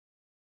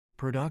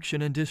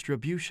Production and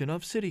distribution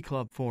of City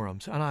Club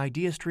forums on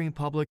IdeaStream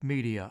Public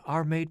Media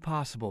are made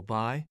possible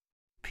by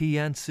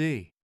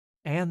PNC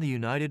and the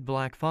United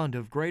Black Fund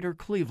of Greater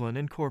Cleveland,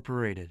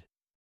 Incorporated.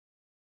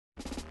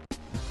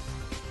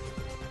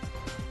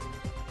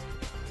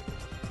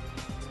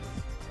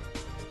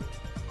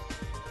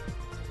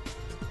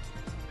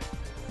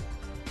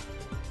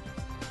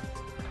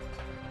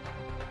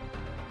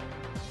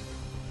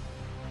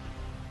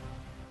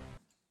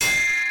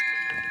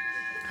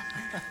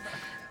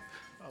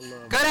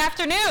 Good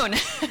afternoon.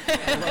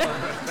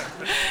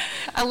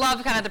 I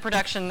love kind of the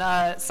production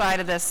side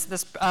of this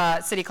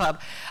City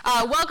Club.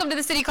 Welcome to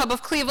the City Club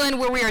of Cleveland,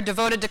 where we are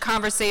devoted to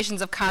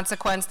conversations of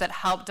consequence that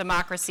help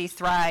democracy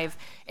thrive.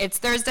 It's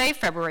Thursday,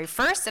 February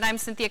 1st, and I'm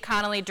Cynthia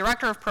Connolly,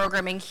 Director of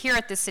Programming here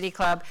at the City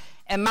Club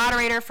and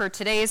moderator for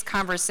today's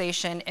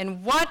conversation.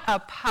 And what a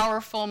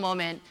powerful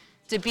moment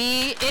to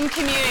be in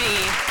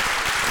community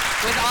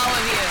with all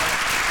of you.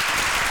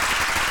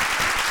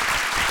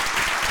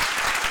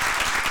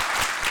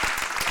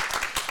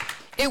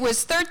 It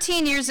was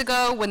 13 years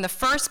ago when the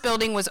first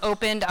building was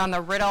opened on the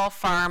Riddle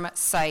Farm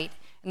site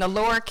in the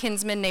Lower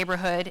Kinsman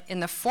neighborhood in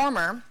the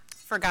former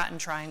Forgotten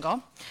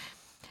Triangle.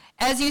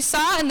 As you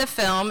saw in the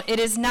film, it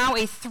is now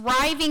a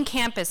thriving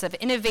campus of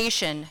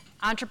innovation,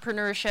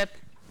 entrepreneurship,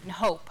 and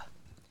hope.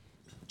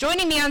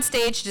 Joining me on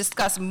stage to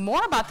discuss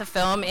more about the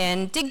film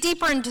and dig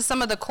deeper into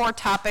some of the core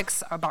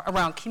topics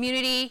around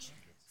community,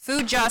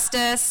 food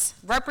justice,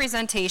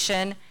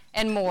 representation,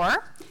 and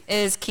more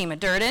is Kima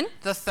Durden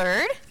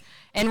III,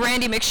 and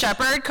Randy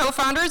McShepard,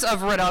 co-founders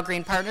of Riddle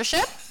Green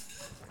Partnership.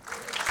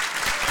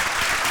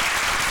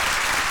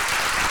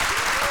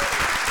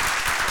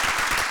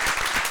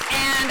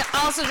 And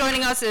also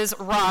joining us is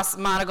Ross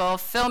Monagle,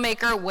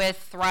 filmmaker with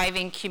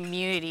Thriving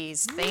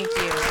Communities. Thank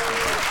you.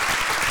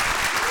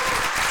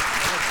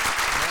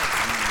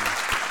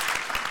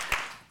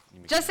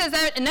 Just as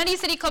in any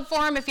City Club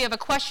forum, if you have a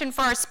question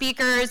for our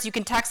speakers, you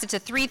can text it to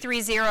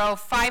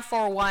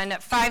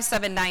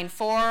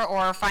 330-541-5794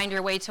 or find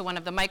your way to one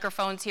of the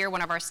microphones here.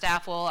 One of our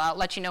staff will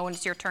let you know when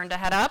it's your turn to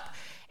head up.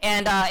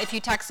 And if you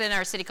text in,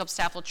 our City Club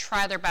staff will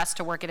try their best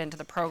to work it into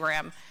the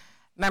program.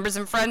 Members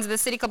and friends of the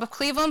City Club of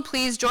Cleveland,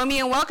 please join me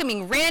in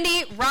welcoming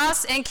Randy,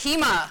 Ross, and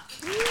Kima.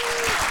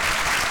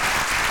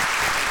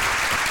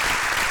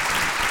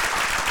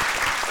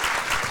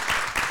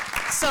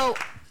 So,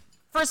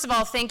 first of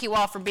all, thank you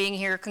all for being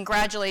here.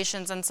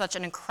 Congratulations on such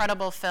an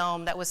incredible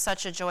film that was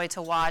such a joy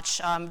to watch.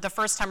 The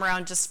first time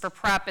around just for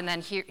prep and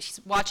then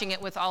watching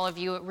it with all of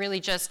you, it really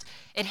just,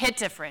 it hit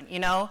different,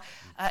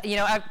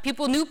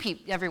 people knew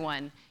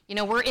everyone.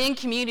 We're in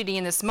community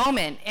in this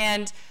moment.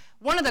 And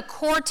one of the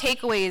core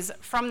takeaways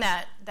from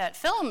that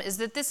film is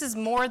that this is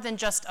more than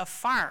just a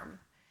farm.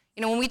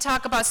 When we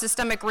talk about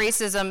systemic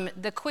racism,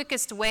 the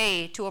quickest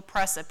way to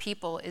oppress a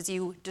people is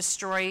you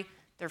destroy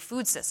their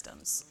food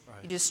systems.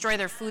 Right. You destroy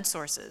their food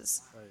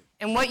sources. Right.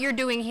 And what you're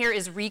doing here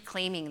is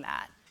reclaiming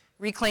that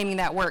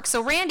work.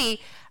 So Randy,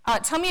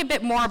 tell me a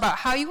bit more about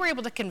how you were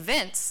able to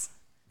convince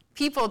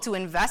people to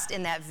invest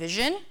in that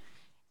vision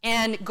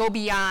and go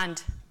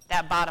beyond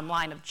that bottom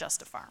line of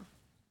just a farm.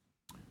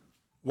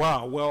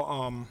 Wow,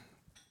 well,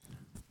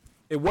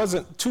 it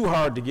wasn't too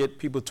hard to get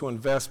people to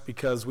invest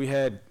because we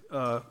had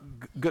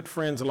good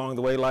friends along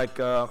the way, like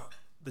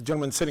the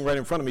gentleman sitting right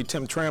in front of me,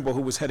 Tim Tramble,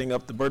 who was heading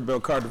up the Bird Bell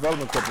Car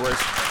Development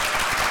Corporation.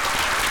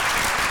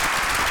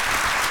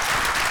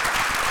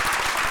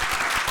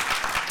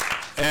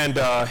 And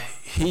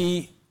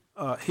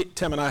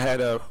Tim and I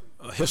had a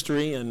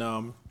history, and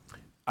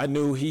I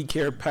knew he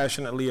cared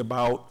passionately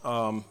about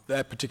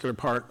that particular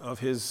part of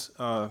his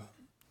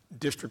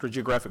district or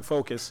geographic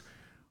focus.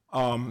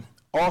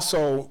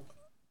 Also,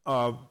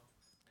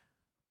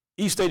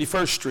 East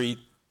 81st Street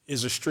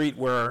is a street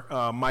where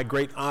my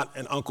great aunt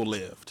and uncle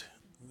lived.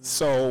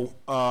 So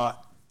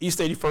East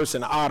 81st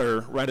and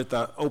Otter, right at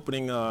the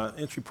opening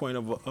entry point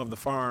of the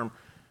farm,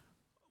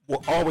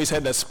 always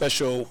had that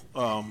special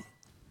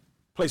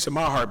place in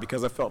my heart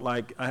because I felt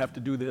like we have to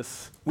do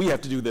this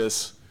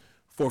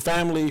for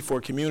family, for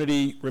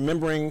community,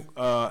 remembering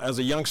as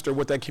a youngster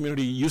what that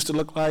community used to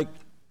look like.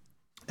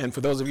 And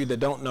for those of you that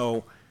don't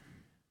know,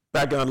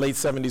 back in the late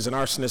 70s, an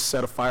arsonist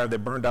set a fire that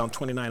burned down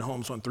 29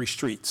 homes on 3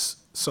 streets.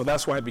 So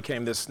that's why it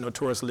became this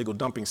notorious illegal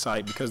dumping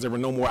site, because there were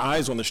no more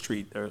eyes on the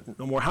street. There were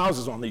no more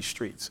houses on these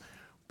streets.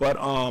 But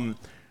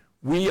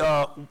we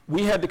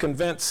had to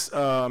convince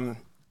the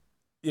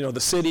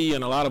city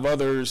and a lot of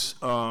others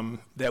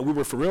that we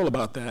were for real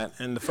about that.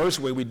 And the first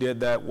way we did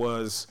that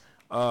was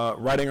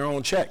writing our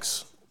own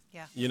checks.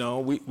 Yeah.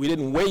 We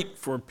didn't wait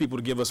for people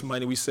to give us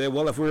money. We said,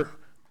 well, if we're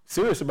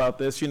serious about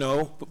this,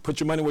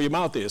 put your money where your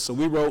mouth is. So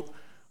we wrote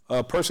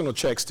personal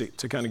checks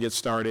to kind of get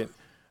started.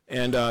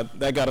 And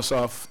that got us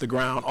off the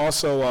ground.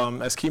 Also,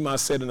 as Kima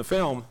said in the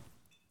film,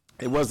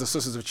 it was the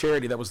Sisters of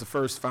Charity that was the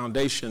first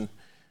foundation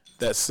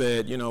that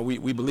said,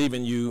 we believe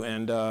in you.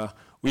 And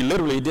we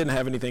literally didn't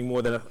have anything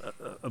more than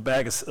a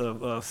bag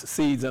of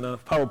seeds and a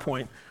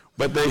PowerPoint.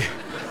 But they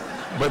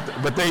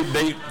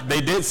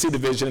did see the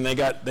vision, and they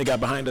got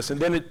behind us.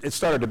 And then it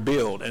started to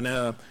build. And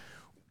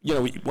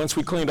once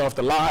we cleaned off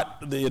the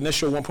lot, the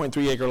initial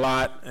 1.3 acre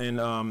lot,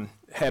 and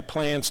had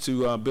plans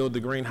to build the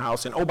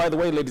greenhouse. And oh, by the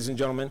way, ladies and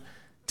gentlemen,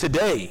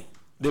 today,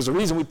 there's a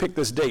reason we picked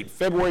this date.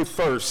 February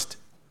 1st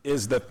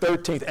is the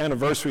 13th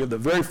anniversary of the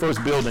very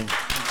first building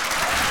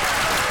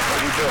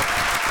that we built.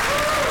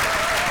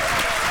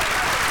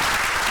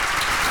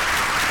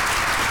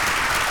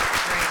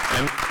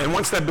 And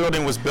once that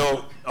building was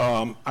built,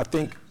 I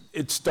think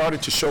it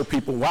started to show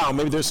people, wow,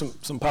 maybe there's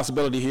some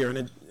possibility here.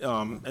 And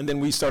then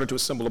we started to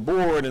assemble a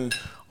board, and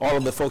all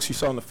of the folks you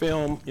saw in the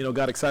film,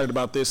 got excited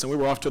about this, and we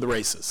were off to the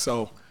races.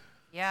 So.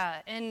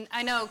 Yeah, and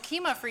I know,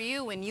 Kima, for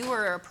you, when you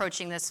were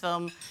approaching this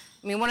film,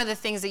 I mean, one of the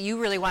things that you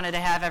really wanted to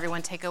have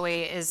everyone take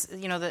away is,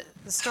 the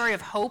story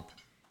of hope,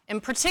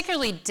 and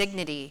particularly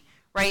dignity,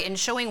 right? And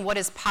showing what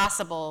is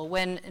possible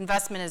when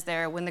investment is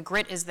there, when the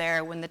grit is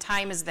there, when the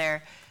time is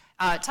there.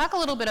 Talk a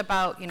little bit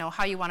about,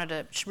 how you wanted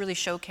to really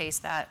showcase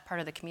that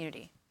part of the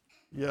community.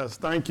 Yes,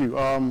 thank you.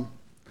 I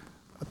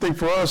think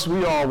for us,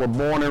 we all were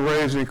born and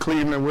raised in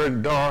Cleveland. We're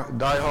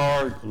die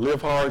hard,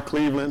 live hard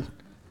Cleveland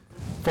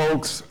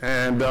folks,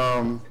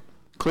 and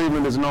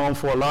Cleveland is known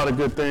for a lot of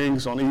good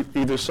things on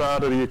either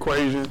side of the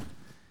equation.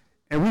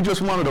 And we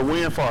just wanted to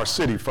win for our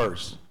city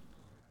first.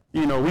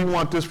 We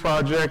want this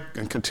project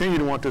and continue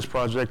to want this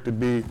project to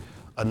be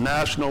a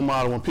national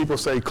model. When people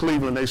say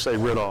Cleveland, they say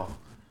Ridolph.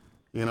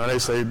 They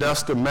say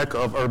that's the mecca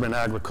of urban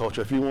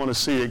agriculture. If you want to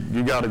see it,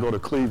 you got to go to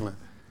Cleveland.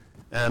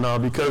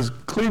 And because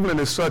Cleveland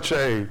is such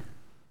a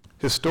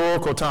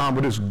historical town,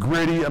 but it's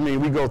gritty. I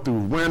mean, we go through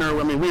winter.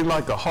 I mean, we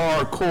like the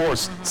hardcore,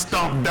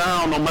 stomp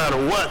down no matter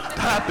what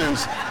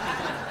happens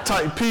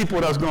type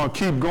people that's going to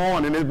keep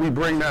going. And we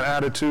bring that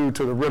attitude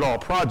to the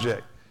Ridolph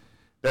project,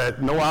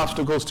 that no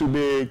obstacle's too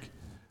big,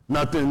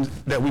 nothing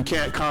that we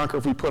can't conquer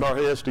if we put our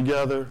heads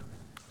together.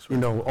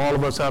 All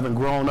of us having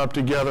grown up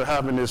together,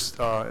 having this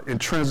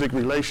intrinsic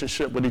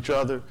relationship with each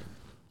other.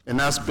 And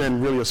that's been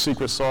really a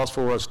secret sauce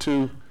for us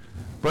too.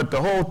 But the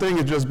whole thing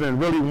has just been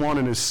really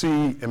wanting to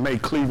see and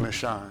make Cleveland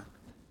shine.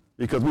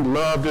 Because we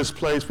love this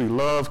place, we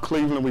love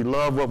Cleveland, we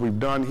love what we've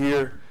done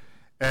here.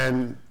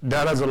 And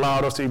that has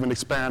allowed us to even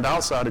expand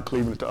outside of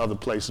Cleveland to other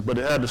places, but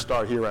it had to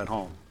start here at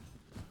home.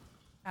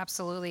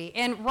 Absolutely.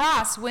 And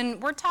Ross, when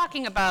we're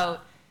talking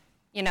about,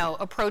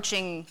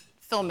 approaching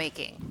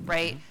filmmaking,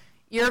 right?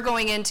 You're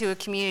going into a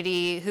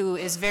community who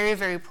is very,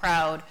 very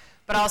proud,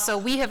 but also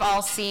we have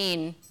all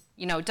seen,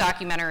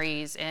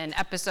 documentaries and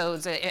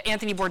episodes.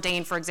 Anthony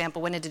Bourdain, for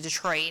example, went into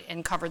Detroit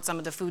and covered some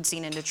of the food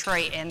scene in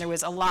Detroit, and there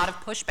was a lot of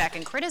pushback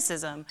and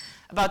criticism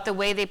about the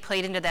way they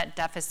played into that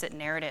deficit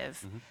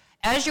narrative. Mm-hmm.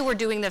 As you were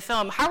doing the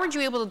film, how were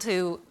you able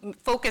to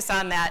focus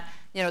on that,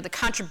 the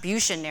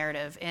contribution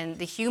narrative and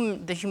the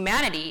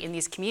humanity in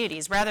these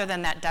communities rather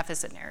than that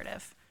deficit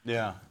narrative?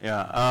 Yeah.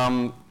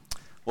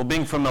 Well,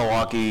 being from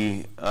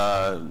Milwaukee,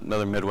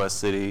 another Midwest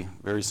city,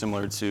 very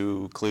similar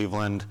to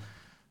Cleveland,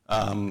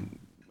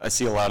 I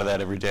see a lot of that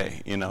every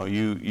day.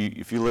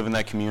 If you live in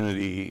that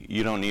community,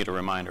 you don't need a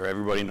reminder.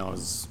 Everybody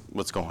knows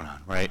what's going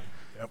on, right?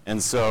 Yep.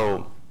 And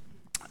so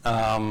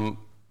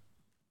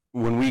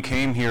when we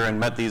came here and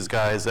met these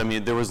guys, I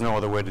mean, there was no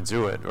other way to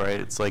do it,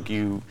 right? It's like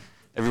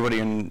everybody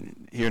in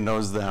here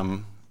knows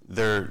them.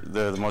 They're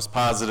the most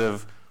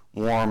positive,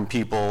 warm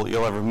people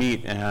you'll ever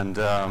meet, and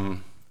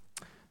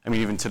I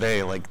mean, even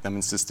today, like them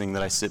insisting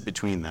that I sit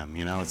between them,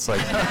 it's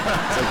like, we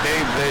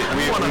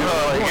want to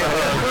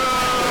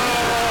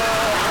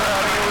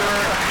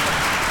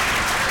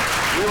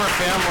we were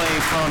family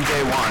from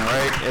day one,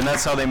 right? And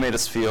that's how they made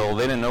us feel.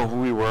 They didn't know who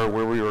we were,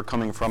 where we were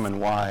coming from,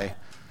 and why.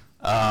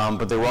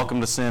 But they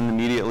welcomed us in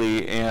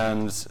immediately,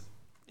 and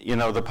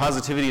the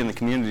positivity in the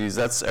communities,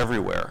 that's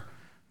everywhere,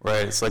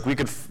 right? It's like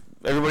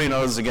everybody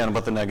knows, again,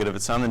 about the negative.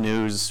 It's on the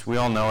news. We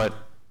all know it.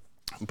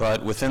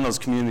 But within those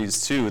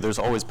communities, too, there's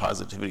always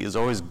positivity. There's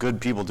always good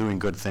people doing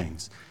good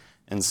things.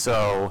 And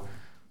so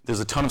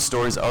there's a ton of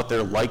stories out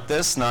there like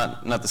this,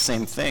 not the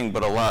same thing,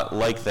 but a lot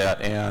like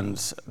that. And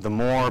the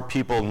more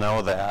people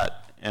know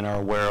that and are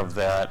aware of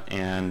that,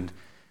 and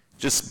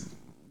just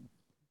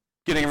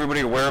getting everybody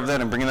aware of that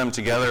and bringing them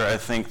together, I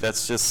think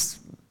that's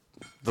just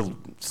the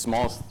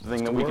smallest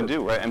thing that we can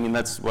do, right? I mean,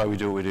 that's why we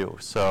do what we do.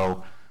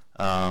 So,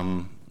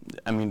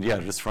 I mean, yeah,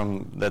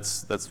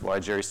 that's why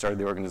Jerry started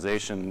the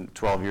organization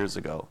 12 years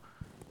ago,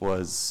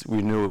 was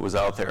we knew it was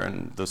out there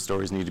and those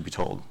stories need to be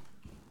told.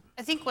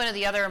 I think one of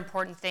the other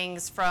important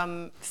things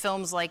from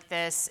films like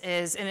this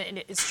is, and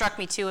it struck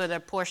me too, the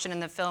portion in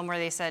the film where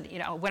they said,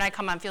 when I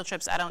come on field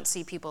trips, I don't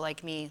see people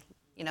like me,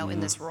 in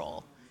this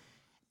role.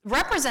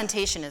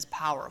 Representation is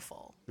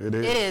powerful. It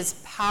is. It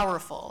is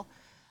powerful.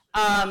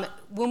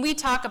 When we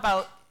talk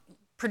about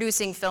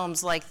producing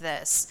films like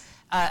this,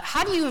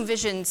 how do you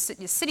envision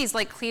cities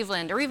like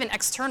Cleveland or even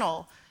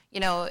external,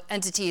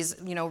 entities,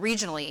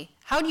 regionally?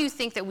 How do you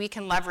think that we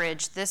can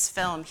leverage this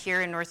film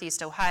here in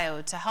Northeast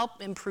Ohio to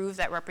help improve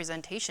that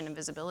representation and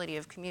visibility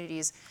of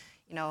communities,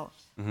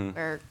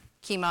 where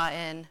Kima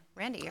and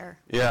Randy are?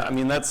 Yeah, I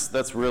mean,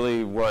 that's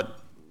really what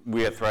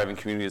we at Thriving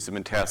Communities have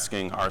been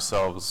tasking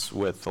ourselves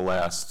with the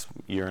last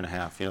year and a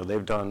half.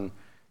 They've done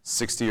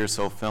 60 or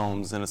so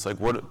films, and it's like,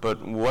 what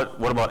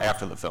about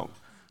after the film?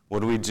 What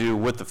do we do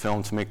with the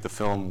film to make the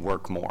film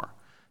work more?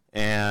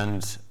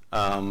 And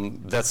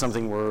that's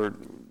something we're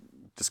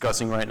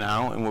discussing right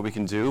now and what we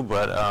can do,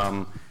 but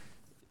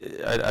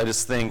I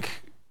just think,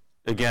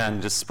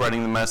 again, just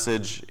spreading the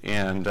message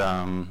and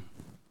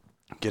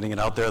getting it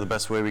out there the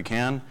best way we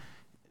can,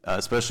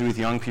 especially with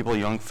young people,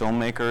 young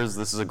filmmakers.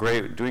 This is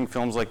doing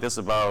films like this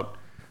about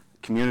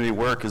community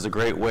work is a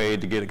great way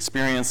to get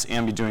experience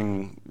and be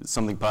doing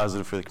something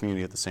positive for the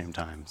community at the same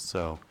time,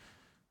 so.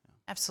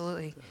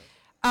 Absolutely.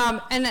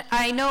 And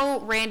I know,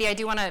 Randy, I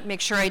do want to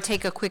make sure I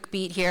take a quick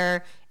beat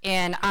here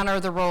and honor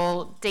the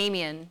role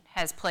Damien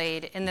has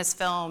played in this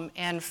film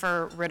and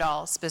for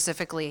Ridal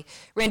specifically.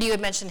 Randy, you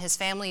had mentioned his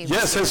family.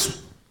 Yes,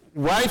 his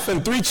wife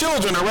and 3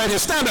 children are right here.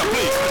 Stand up,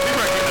 please. Be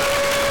recognized.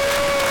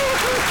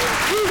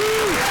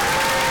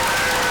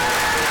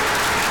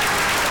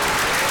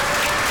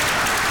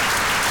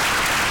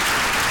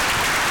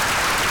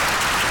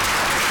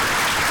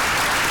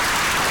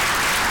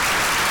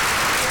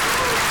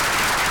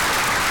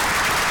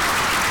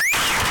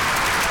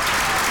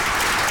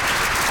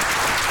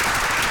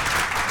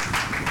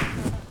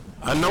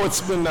 I know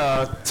it's been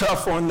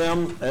tough on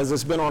them, as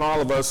it's been on all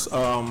of us,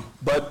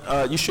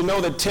 but you should know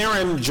that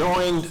Taryn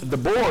joined the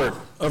board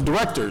of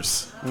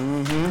directors.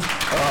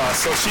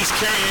 So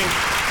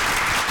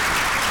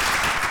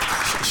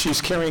she's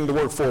carrying the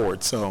work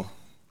forward. So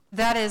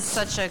that is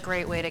such a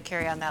great way to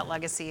carry on that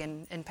legacy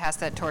and pass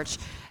that torch.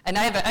 And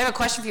I have a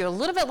question for you, a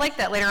little bit like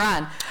that later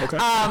on. Okay.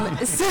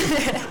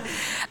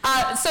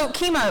 So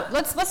Kima,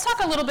 let's talk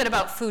a little bit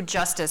about food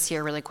justice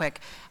here really quick.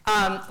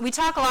 We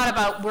talk a lot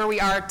about where we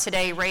are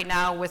today, right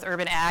now, with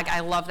urban ag. I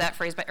love that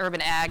phrase, but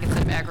urban ag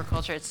instead of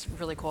agriculture. It's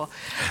really cool.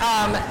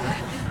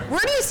 Where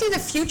do you see the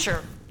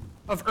future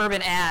of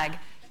urban ag?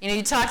 You know,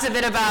 you talked a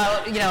bit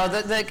about, you know,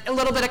 a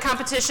little bit of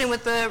competition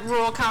with the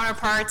rural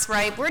counterparts,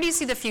 right? Where do you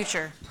see the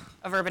future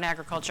of urban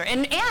agriculture?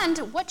 And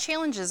what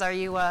challenges are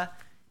you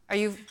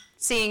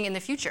seeing in the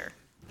future?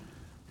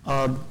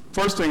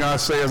 First thing I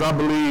say is I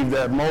believe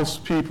that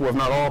most people, if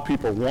not all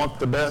people, want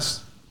the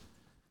best.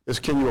 Is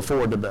can you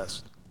afford the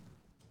best?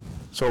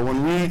 So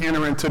when we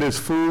enter into this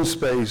food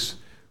space,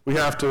 we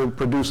have to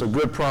produce a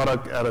good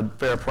product at a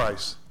fair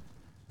price.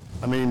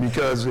 I mean,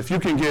 because if you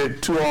can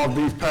get 2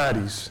 all-beef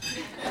patties,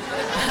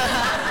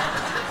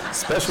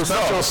 special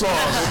sauce,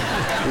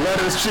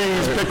 lettuce,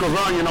 cheese, pickles,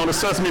 onion on a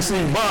sesame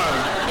seed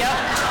bun. Yep.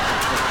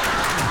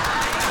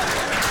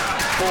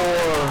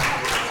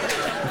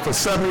 For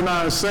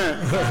 79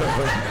 cents,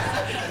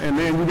 and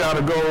then you got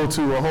to go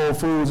to a Whole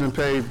Foods and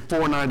pay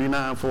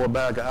 $4.99 for a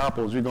bag of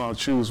apples, you're going to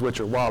choose with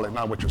your wallet,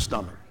 not with your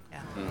stomach.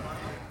 Yeah.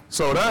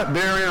 So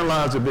therein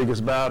lies the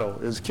biggest battle,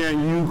 is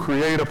can you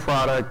create a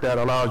product that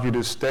allows you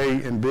to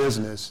stay in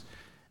business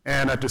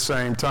and at the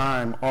same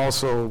time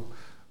also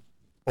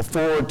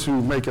afford to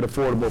make it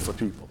affordable for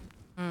people.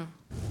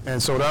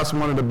 And so that's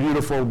one of the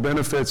beautiful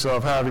benefits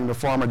of having the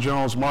Farmer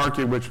Jones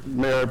Market, which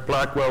Mayor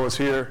Blackwell is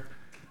here.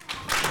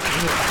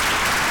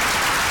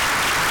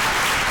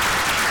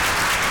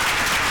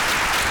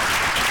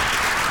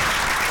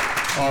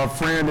 Our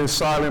friend and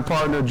silent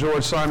partner,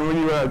 George Simon. Where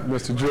you at,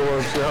 Mr. George?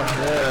 Yeah,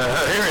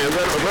 here he is.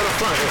 Right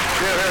front.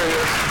 Yeah, there he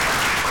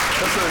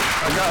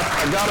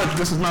is.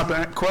 This is not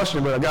the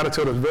question, but I got to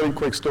tell this very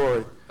quick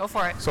story. Go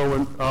for it. So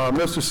when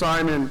Mr.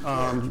 Simon,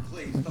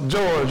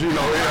 George, you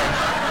know,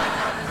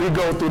 we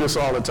go through this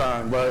all the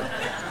time, but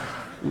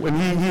when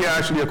he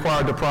actually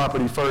acquired the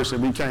property first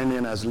and we came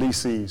in as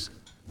lessees,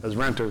 as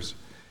renters,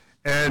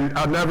 and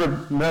I've never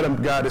met a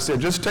guy that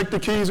said, just take the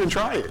keys and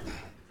try it.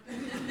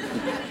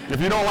 If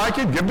you don't like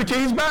it, give the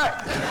keys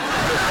back.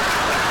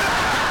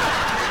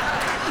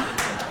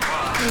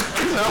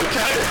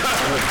 Okay.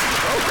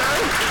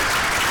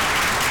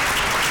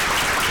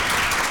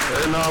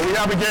 And we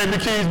haven't gave the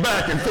keys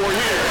back in 4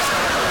 years.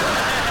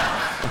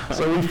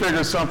 So we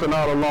figured something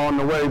out along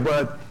the way.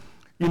 But,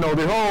 you know,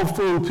 the whole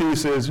food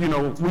piece is, you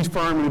know, we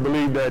firmly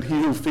believe that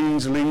he who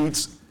feeds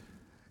leads,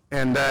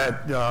 and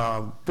that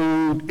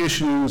food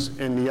issues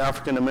in the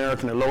African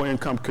American and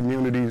low-income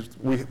communities,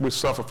 we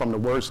suffer from the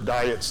worst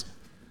diets.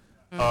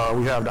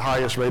 We have the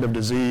highest rate of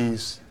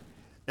disease.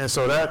 And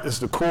so that is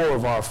the core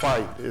of our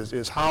fight,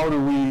 is how do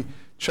we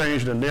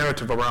change the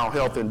narrative around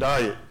health and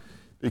diet?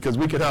 Because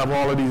we could have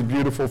all of these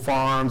beautiful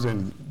farms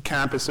and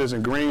campuses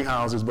and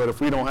greenhouses, but if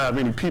we don't have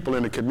any people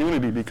in the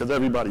community because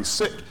everybody's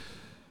sick,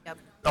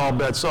 all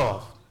bets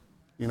off.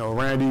 You know,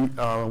 Randy,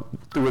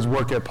 through his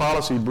work at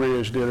Policy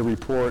Bridge, did a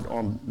report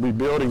on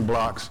rebuilding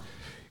blocks,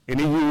 and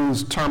he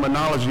used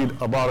terminology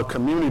about a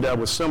community that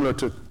was similar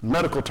to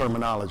medical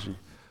terminology.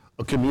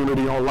 A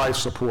community on life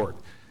support,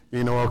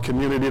 you know, a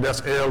community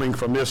that's ailing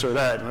from this or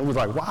that. And it was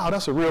like, wow,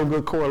 that's a real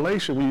good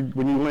correlation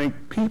when you link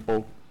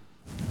people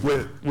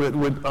with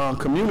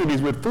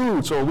communities with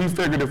food. So we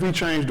figured if we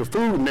changed the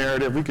food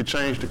narrative, we could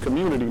change the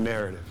community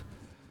narrative.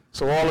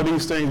 So all of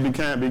these things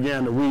began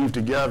to weave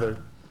together.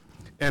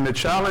 And the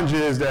challenge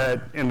is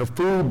that in the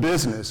food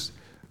business,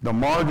 the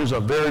margins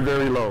are very,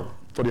 very low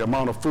for the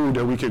amount of food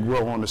that we could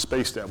grow on the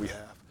space that we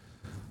have.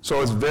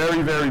 So it's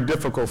very, very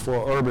difficult for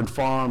an urban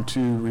farm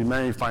to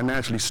remain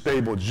financially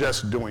stable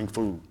just doing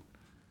food.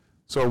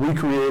 So we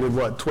created,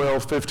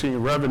 12, 15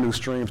 revenue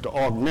streams to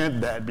augment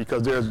that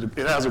because it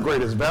has the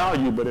greatest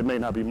value, but it may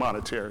not be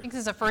monetary. I think this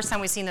is the first time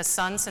we've seen the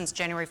sun since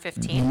January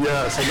 15th.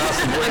 Yes, and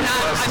that's a great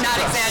blessing. I'm not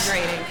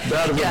exaggerating.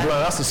 That is a blessing.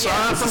 That's a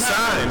sign from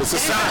heaven. It's a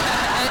sign.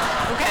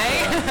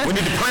 Okay. We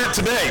need to plant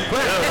today.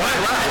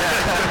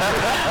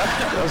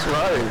 That's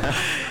right.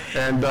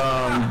 And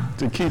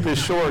to keep it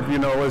short,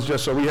 it's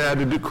just so we had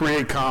to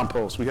create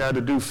compost. We had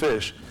to do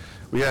fish.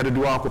 We had to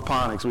do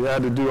aquaponics. We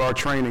had to do our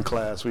training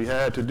class. We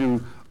had to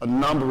do a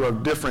number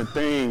of different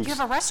things. You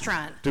have a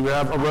restaurant. To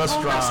have a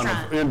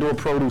restaurant, an indoor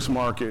produce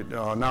market.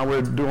 Now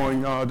we're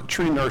doing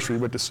tree nursery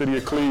with the city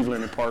of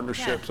Cleveland in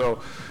partnership. Yeah.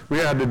 So we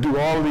had to do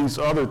all these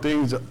other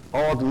things that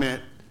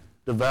augment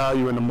the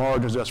value and the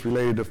margins that's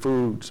related to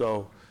food.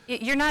 So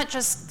You're not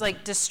just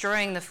like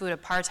destroying the food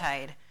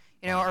apartheid,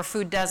 or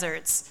food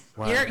deserts.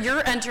 Right.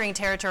 You're entering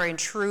territory in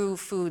true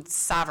food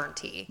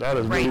sovereignty. That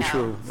is right really now.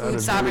 true. That Food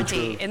is sovereignty,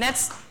 really true. and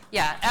that's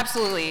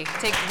absolutely.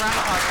 Take a round of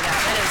applause for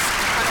that. That is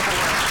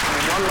incredible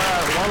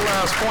work. One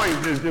last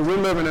point is that we're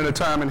living in a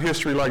time in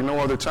history like no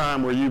other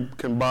time where you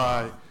can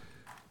buy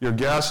your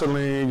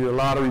gasoline, your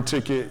lottery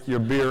ticket, your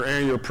beer,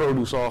 and your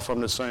produce all from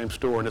the same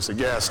store, and it's a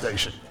gas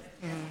station.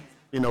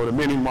 Mm-hmm. The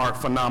mini mart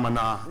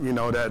phenomena,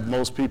 that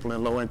most people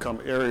in low-income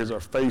areas are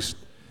faced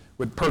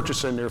with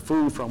purchasing their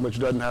food from, which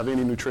doesn't have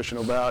any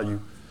nutritional value.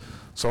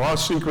 So our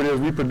secret is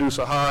we produce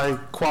a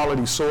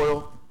high-quality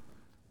soil,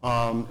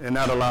 and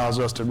that allows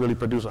us to really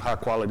produce a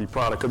high-quality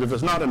product. Because if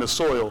it's not in the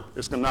soil,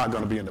 it's not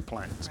going to be in the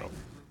plant. So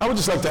I would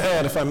just like to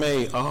add, if I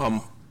may,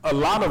 a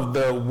lot of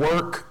the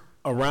work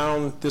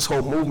around this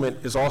whole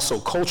movement is also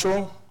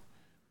cultural,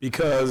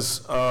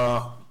 because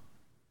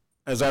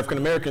as African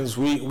Americans,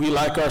 we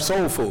like our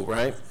soul food,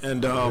 right?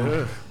 And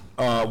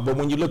but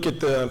when you look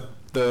at the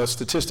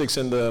statistics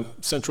in the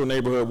central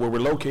neighborhood where we're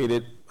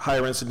located,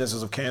 higher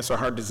incidences of cancer,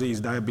 heart disease,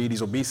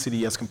 diabetes,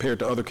 obesity as compared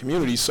to other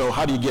communities. So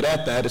how do you get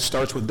at that? It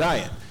starts with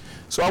diet.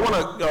 So I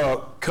want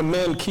to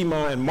commend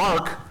Kima and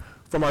Mark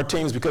from our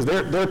teams because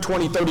they're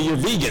 20, 30-year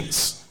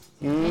vegans.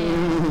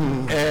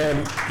 Mm.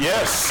 And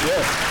yes.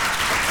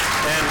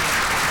 And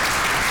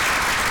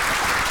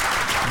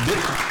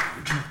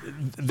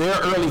their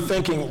early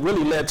thinking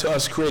really led to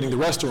us creating the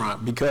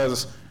restaurant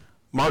because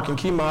Mark and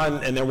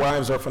Kima and their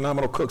wives are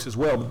phenomenal cooks as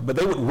well, but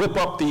they would whip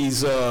up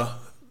these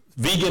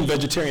vegan,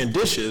 vegetarian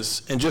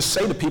dishes and just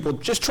say to people,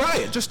 just try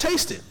it, just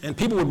taste it. And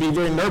people would be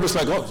very nervous,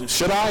 like, oh,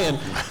 should I? And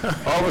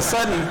all of a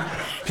sudden,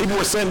 people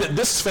were saying,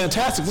 this is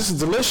fantastic, this is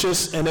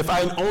delicious, and if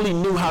I only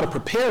knew how to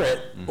prepare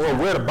it or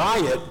where to buy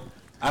it,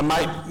 I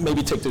might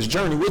maybe take this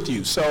journey with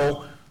you.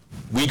 So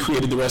we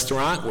created the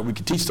restaurant where we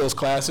could teach those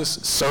classes,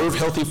 serve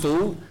healthy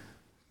food,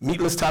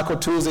 meatless Taco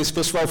Tuesdays,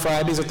 Fish Fry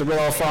Fridays at the Red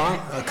Owl Farm.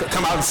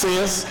 Come out and see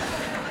us.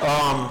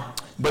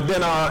 But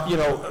then,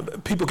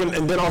 people can,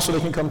 and then also they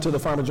can come to the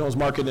Farmer Jones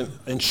Market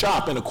and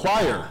shop and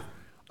acquire.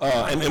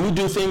 And we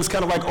do things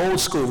kind of like old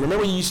school.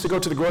 Remember you used to go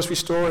to the grocery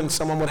store and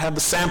someone would have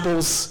the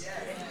samples?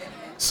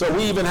 So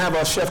we even have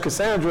a Chef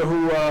Cassandra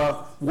who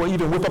will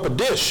even whip up a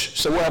dish.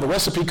 So we'll have a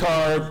recipe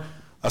card,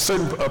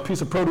 a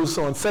piece of produce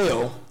on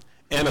sale,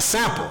 and a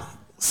sample.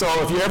 So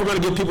if you're ever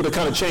going to get people to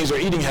kind of change their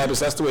eating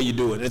habits, that's the way you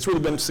do it. And it's really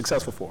been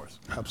successful for us.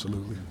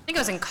 Absolutely. I think it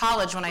was in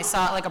college when I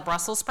saw like a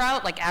Brussels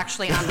sprout, like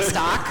actually on the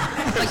stock.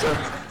 Like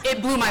it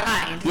blew my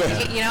mind.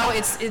 Yeah.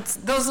 It's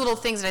those little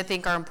things that I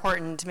think are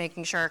important to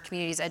making sure our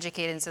community is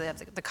educated and so they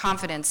have the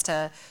confidence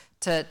to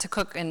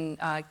cook and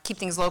keep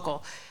things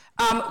local.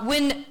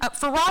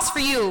 For Ross, for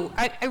you,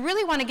 I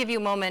really want to give you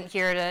a moment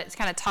here to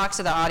kind of talk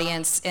to the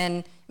audience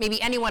and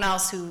maybe anyone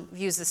else who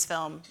views this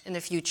film in the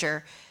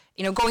future.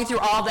 Going through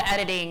all the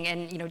editing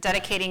and,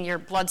 dedicating your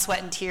blood,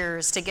 sweat, and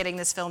tears to getting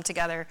this film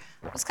together.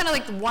 What's kind of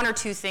like one or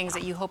two things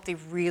that you hope they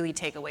really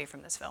take away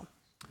from this film?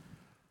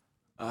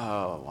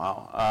 Oh,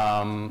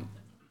 wow.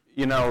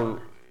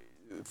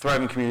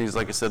 Thriving Communities,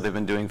 like I said, they've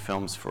been doing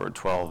films for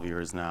 12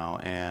 years now,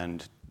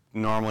 and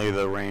normally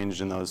the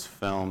range in those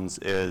films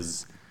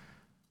is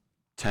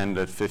 10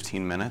 to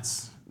 15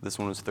 minutes. This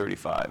one was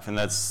 35, and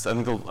that's,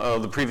 I think,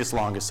 the previous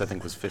longest, I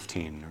think, was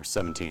 15 or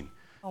 17.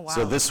 Oh, wow.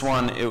 So this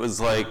one, it was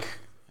like,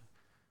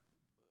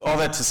 all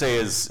that to say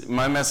is,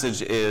 my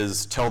message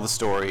is tell the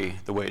story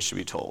the way it should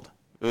be told.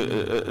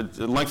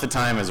 Length of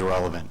time is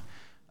irrelevant.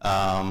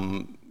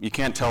 You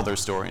can't tell their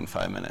story in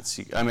 5 minutes.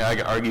 I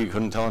could argue you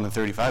couldn't tell it in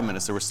 35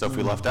 minutes. There was stuff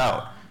we left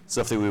out,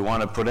 stuff that we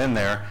want to put in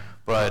there,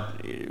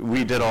 but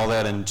we did all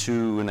that in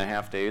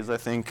 2.5 days, I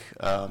think,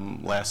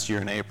 last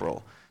year in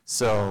April.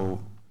 So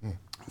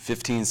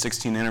 15,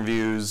 16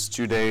 interviews,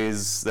 2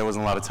 days. There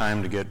wasn't a lot of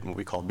time to get what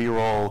we call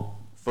B-roll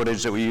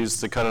footage that we used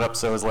to cut it up.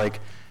 So it was like,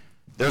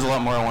 there's a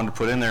lot more I wanted to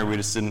put in there. We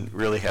just didn't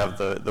really have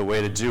the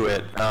way to do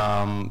it.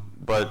 The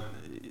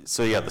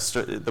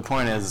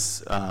point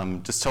is,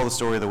 just tell the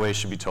story the way it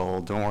should be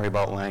told. Don't worry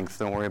about length.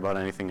 Don't worry about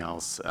anything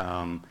else.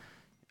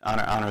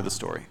 Honor the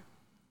story.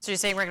 So you're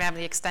saying we're going to have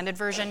the extended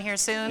version here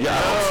soon? Yeah.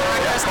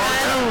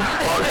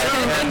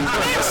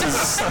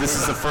 And this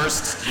is the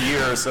first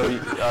year. So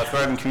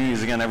Thriving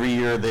Communities, again, every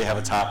year they have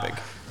a topic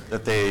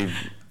that they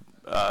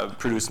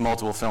produce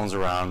multiple films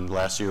around.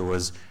 Last year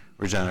was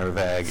regenerative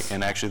ag,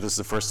 and actually this is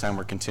the first time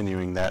we're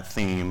continuing that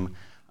theme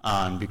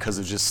on because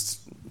of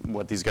just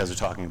what these guys are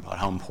talking about,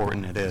 how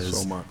important it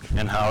is, So much.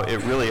 and how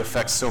it really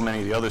affects so many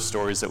of the other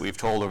stories that we've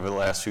told over the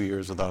last few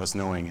years without us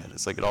knowing it.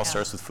 It's like it all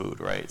starts with food,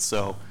 right?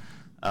 So,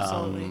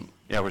 Absolutely.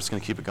 yeah, we're just going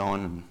to keep it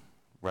going and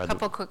ride A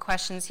couple quick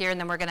questions here, and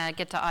then we're going to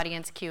get to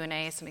audience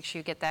Q&A, so make sure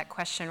you get that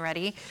question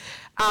ready.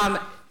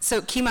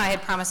 So Kima, I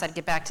had promised I'd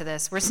get back to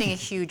this. We're seeing a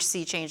huge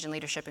sea change in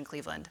leadership in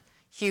Cleveland.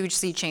 Huge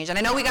sea change. And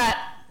I know we got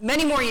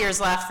many more years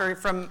left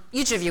from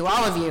each of you,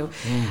 all of you.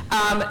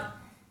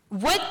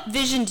 What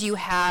vision do you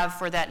have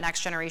for that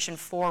next generation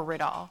for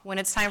Rittal? When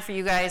it's time for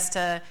you guys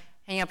to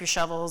hang up your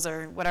shovels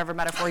or whatever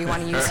metaphor you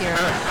want to use here.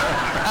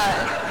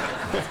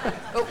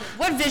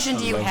 What vision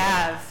do you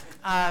have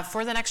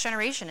for the next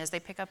generation as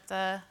they pick up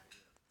the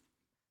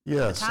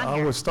Yes, baton I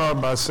here? would start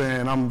by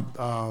saying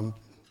I'm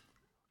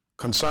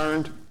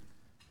concerned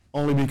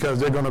only because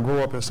they're going to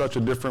grow up in such a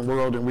different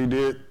world than we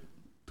did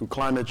through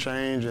climate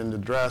change and the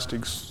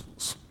drastic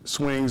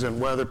swings in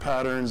weather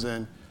patterns.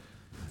 And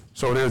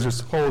so there's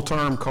this whole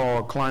term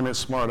called climate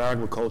smart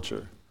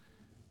agriculture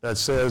that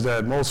says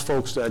that most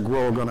folks that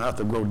grow are going to have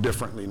to grow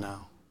differently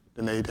now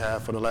than they'd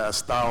have for the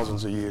last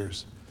thousands of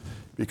years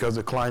because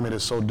the climate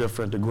is so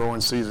different. The growing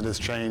season is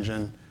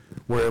changing.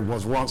 Where it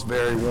was once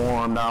very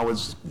warm, now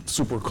it's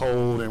super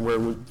cold, and where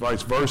it was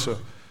vice versa.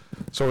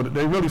 So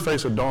they really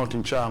face a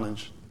daunting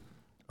challenge.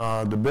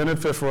 The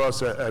benefit for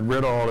us at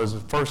Rittal is,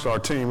 first, our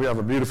team. We have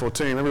a beautiful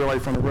team. Everybody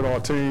from the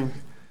Rittal team,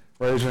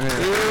 raise your hand.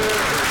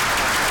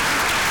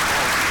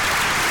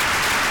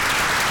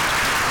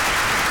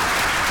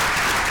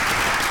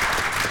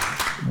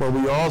 But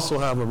we also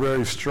have a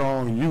very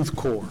strong youth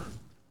core.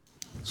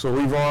 So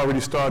we've already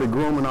started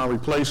grooming our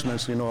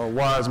replacements. You know, a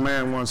wise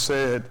man once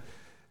said,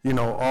 you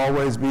know,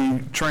 always be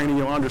training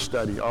your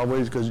understudy,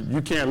 always, because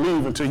you can't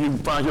leave until you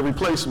find your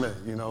replacement,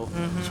 you know.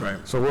 That's right.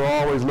 So we're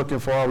always looking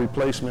for our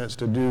replacements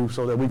to do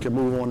so that we can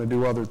move on and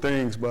do other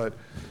things. But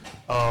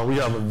we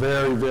have a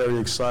very, very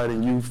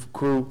exciting youth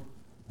crew.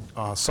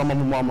 Some of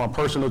them are my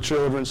personal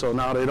children, so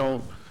now they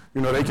don't, you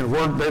know, they can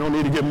work. They don't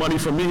need to get money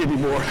from me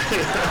anymore.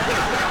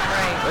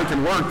 They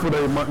can work for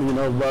their money, you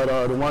know.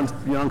 But the one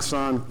young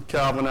son,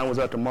 Calvin, that was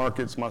at the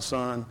markets, my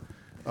son,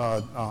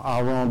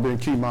 Aaron Ben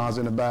Kimaz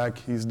in the back,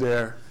 he's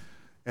there.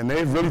 And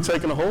they've really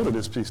taken a hold of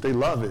this piece. They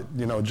love it.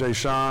 You know, Jay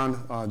Sean,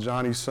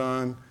 Johnny's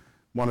son,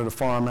 one of the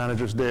farm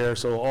managers there.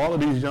 So all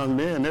of these young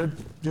men, they're,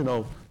 you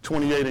know,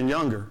 28 and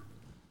younger.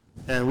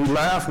 And we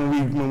laugh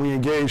when we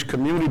engage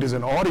communities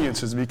and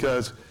audiences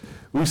because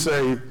we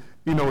say,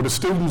 you know, the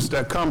students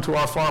that come to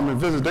our farm and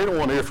visit, they don't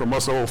want to hear from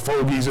us old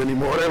fogies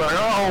anymore. They're like,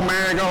 oh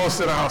man, go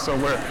sit down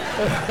somewhere.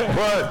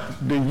 But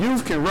the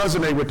youth can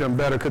resonate with them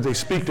better because they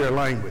speak their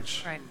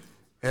language. Right.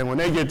 And when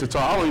they get to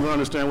talk, I don't even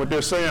understand what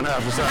they're saying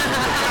half the time.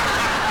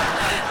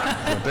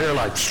 But they're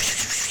like,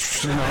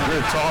 you know,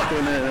 they're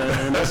talking,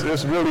 and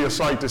it's really a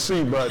sight to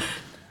see. But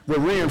we're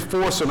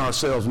reinforcing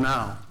ourselves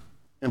now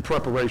in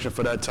preparation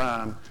for that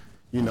time,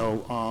 you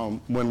know,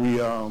 when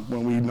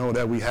we know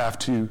that we have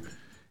to,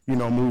 you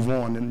know, move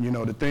on. And, you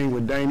know, the thing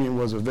with Damien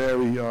was a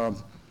very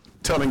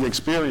telling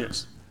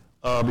experience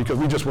because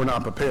we just were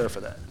not prepared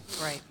for that.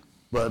 Right.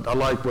 But I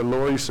like what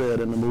Lori said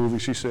in the movie.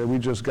 She said, we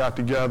just got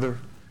together,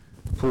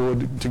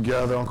 pulled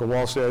together. Uncle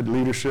Walt said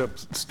leadership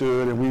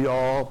stood, and we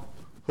all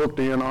hooked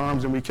in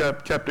arms, and we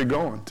kept it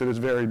going to this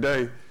very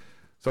day.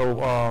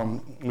 So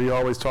we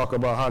always talk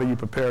about how do you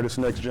prepare this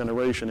next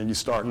generation, and you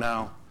start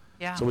now.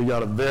 Yeah. So we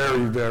got a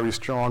very, very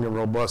strong and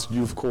robust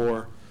youth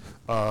corps.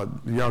 The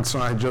young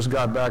son just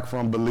got back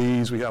from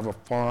Belize. We have a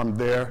farm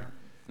there,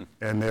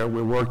 and there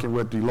we're working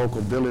with the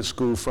local village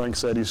school, Frank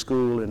Setti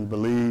School in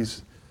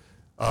Belize.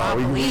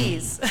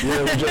 Belize.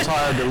 Yeah, we just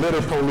hired the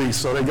litter police,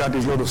 so they got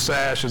these little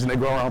sashes, and they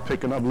go around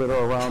picking up litter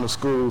around the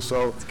school.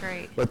 So, That's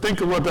great. But think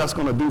of what that's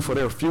going to do for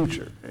their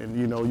future. And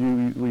you know,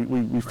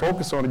 we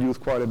focus on the youth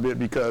quite a bit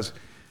because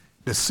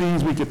the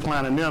seeds we could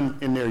plant in them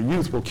in their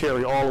youth will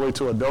carry all the way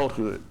to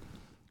adulthood.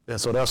 And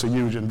so that's a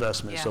huge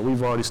investment. Yeah. So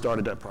we've already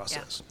started that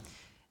process.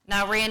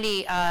 Now,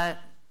 Randy,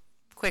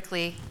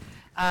 quickly,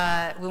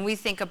 when we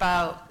think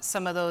about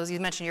some of those, you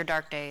mentioned your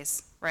dark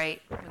days,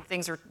 right? When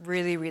things are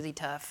really, really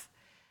tough.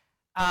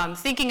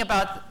 Thinking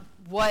about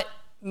what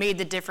made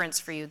the difference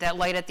for you, that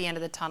light at the end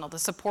of the tunnel, the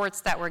supports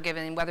that were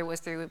given, whether it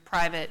was through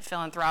private,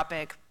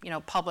 philanthropic, you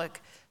know,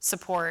 public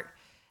support.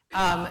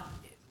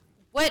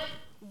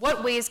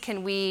 What ways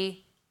can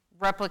we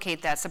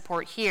replicate that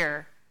support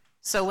here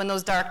so when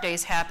those dark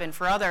days happen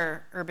for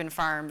other urban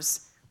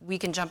farms, we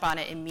can jump on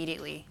it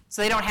immediately?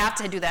 So they don't have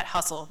to do that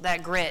hustle,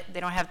 that grit. They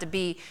don't have to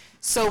be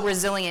so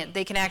resilient.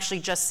 They can actually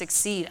just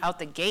succeed out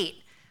the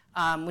gate.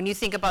 When you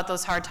think about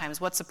those hard times,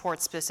 what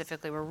supports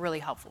specifically were really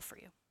helpful for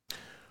you?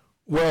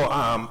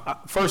 Well,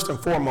 first and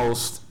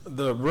foremost,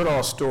 the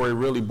Rittal story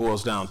really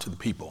boils down to the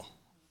people.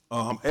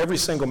 every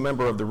single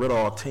member of the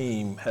Rittal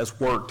team has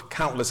worked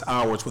countless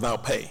hours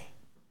without pay.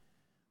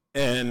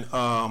 And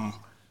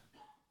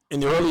in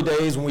the early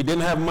days when we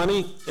didn't have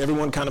money,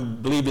 everyone kind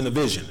of believed in the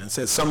vision and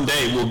said,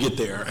 someday we'll get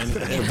there. And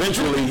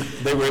eventually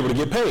they were able to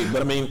get paid.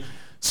 But I mean,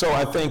 so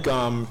I think,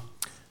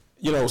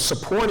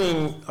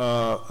 supporting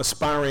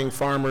aspiring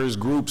farmers,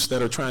 groups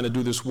that are trying to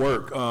do this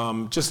work,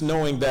 just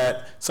knowing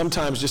that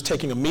sometimes just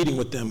taking a meeting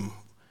with them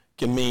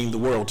can mean the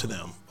world to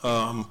them.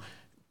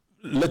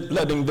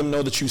 Letting them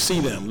know that you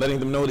see them, letting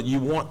them know that you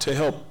want to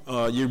help,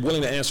 you're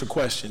willing to answer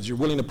questions, you're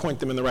willing to point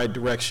them in the right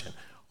direction.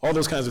 All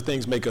those kinds of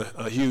things make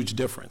a huge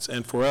difference.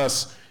 And for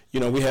us,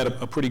 we had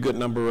a pretty good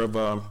number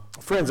of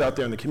friends out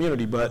there in the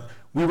community, but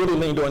we really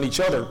leaned on each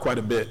other quite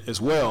a bit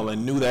as well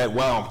and knew that,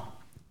 wow,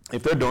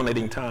 if they're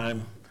donating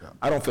time,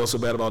 I don't feel so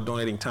bad about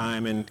donating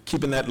time, and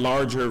keeping that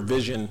larger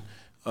vision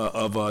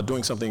of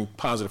doing something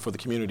positive for the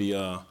community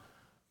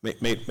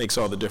makes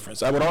all the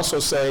difference. I would also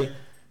say,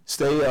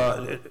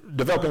 stay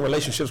developing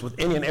relationships with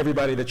any and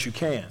everybody that you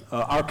can.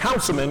 Our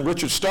councilman,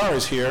 Richard Starr,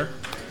 is here,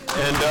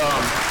 and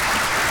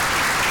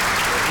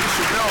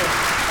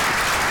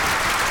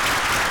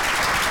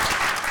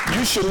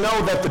you should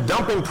know that the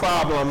dumping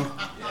problem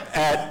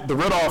at the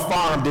Rittal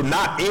Farm did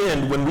not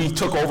end when we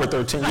took over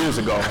 13 years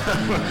ago,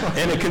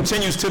 and it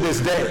continues to this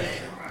day.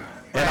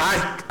 And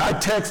I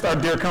text our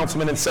dear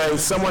councilman and say,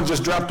 someone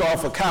just dropped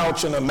off a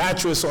couch and a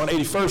mattress on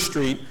 81st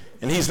Street,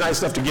 and he's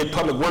nice enough to get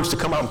Public Works to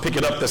come out and pick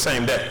it up the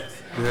same day.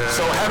 Yeah.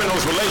 So having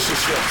those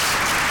relationships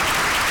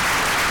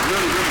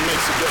really, really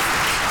makes a difference.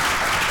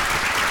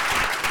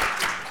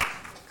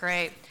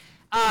 Great.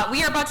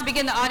 We are about to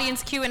begin the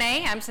audience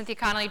Q&A. I'm Cynthia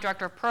Connolly,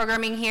 Director of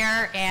Programming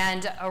here,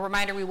 and a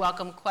reminder, we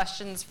welcome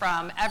questions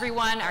from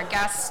everyone, our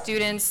guests,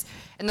 students,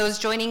 and those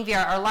joining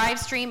via our live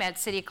stream at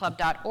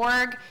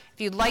cityclub.org.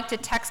 If you'd like to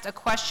text a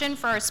question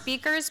for our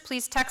speakers,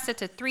 please text it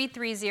to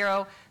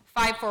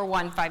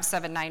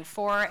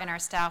 330-541-5794, and our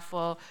staff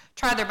will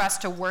try their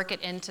best to work it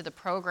into the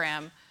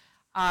program.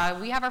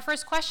 We have our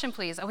first question,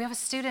 please. We have a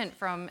student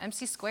from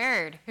MC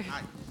Squared.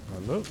 Hi.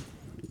 Hello.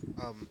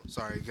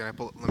 Sorry,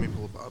 let me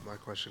pull up my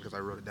question because I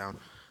wrote it down.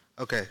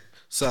 Okay,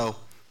 so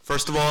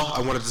first of all,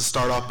 I wanted to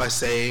start off by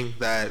saying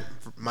that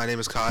my name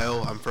is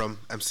Kyle. I'm from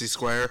MC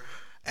Square,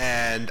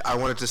 and I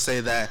wanted to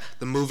say that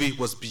the movie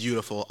was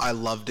beautiful. I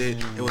loved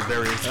it. It was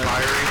very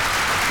inspiring.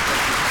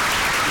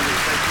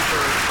 Thank you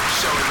for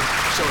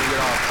showing it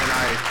off, and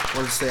I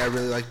wanted to say I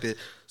really liked it.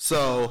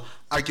 So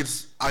I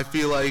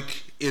feel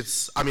like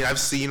I've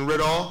seen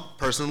Rittal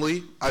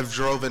personally. I've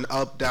driven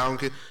up, down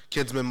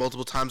Kinsman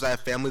multiple times. I have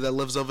family that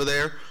lives over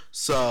there.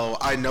 So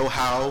I know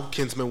how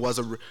Kinsman was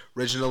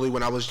originally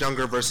when I was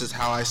younger versus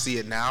how I see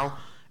it now.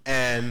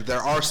 And there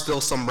are still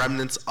some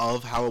remnants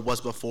of how it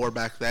was before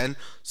back then.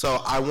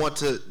 So I want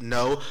to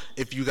know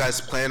if you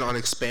guys plan on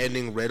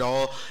expanding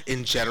Rittal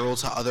in general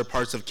to other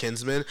parts of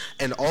Kinsman.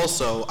 And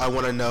also, I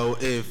want to know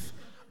if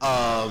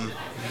I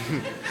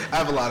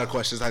have a lot of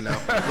questions, I know.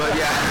 But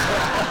yeah,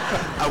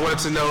 I wanted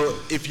to know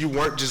if you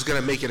weren't just going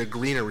to make it a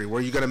greenery.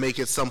 Were you going to make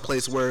it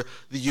someplace where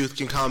the youth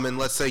can come and,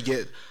 let's say,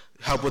 get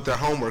help with their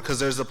homework? Because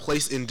there's a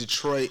place in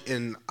Detroit,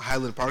 in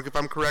Highland Park, if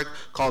I'm correct,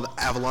 called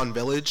Avalon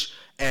Village.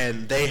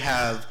 And they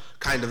have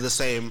kind of the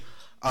same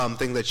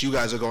thing that you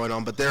guys are going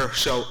on, but they're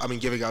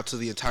giving out to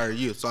the entire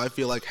youth. So I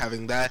feel like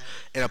having that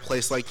in a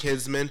place like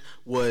Kinsman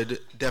would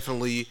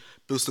definitely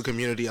boost the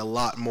community a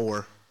lot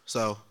more.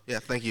 So, yeah,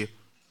 thank you.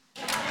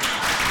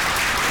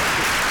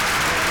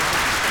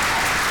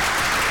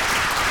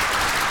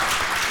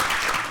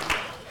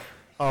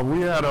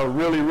 We had a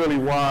really, really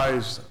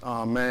wise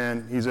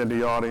man, he's in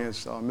the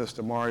audience,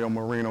 Mr. Mario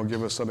Marino,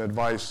 give us some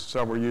advice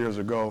several years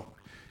ago.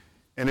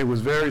 And it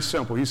was very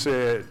simple. He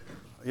said,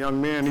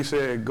 young men, he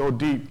said, go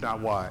deep,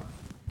 not wide.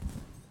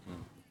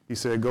 He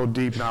said, go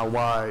deep, not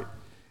wide.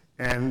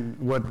 And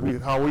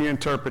how we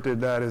interpreted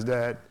that is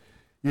that,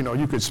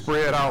 you could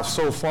spread out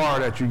so far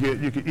that you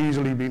could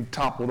easily be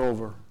toppled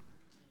over.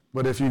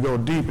 But if you go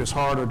deep, it's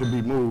harder to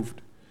be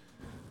moved.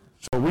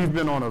 So we've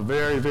been on a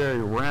very, very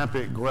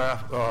rampant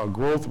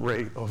growth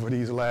rate over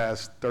these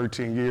last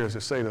 13 years,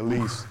 to say the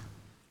least.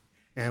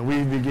 And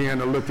we began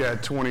to look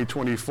at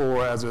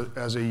 2024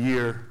 as a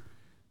year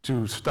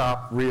to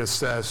stop,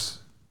 reassess,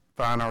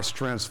 find our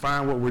strengths,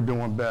 find what we're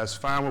doing best,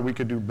 find what we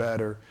could do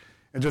better,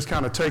 and just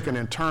kind of take an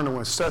internal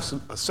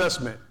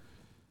assessment.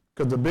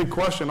 Because the big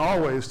question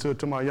always,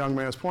 to my young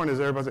man's point, is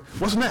everybody say,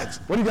 what's next?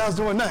 What are you guys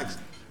doing next?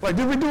 Like,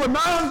 did we do it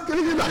now?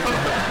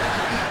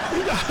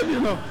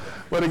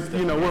 But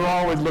we're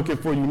always looking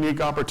for unique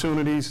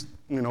opportunities.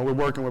 We're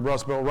working with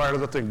Rust Belt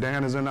Writers. I think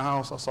Dan is in the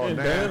house. I saw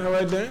Dan. All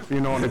right,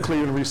 Dan. On the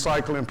Cleveland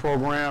Recycling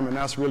Program, and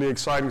that's really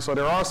exciting. So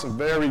there are some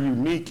very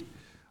unique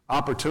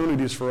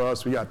opportunities for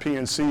us. We got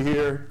PNC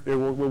here.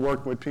 We're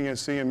working with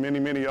PNC and many,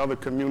 many other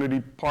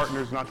community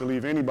partners, not to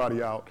leave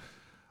anybody out.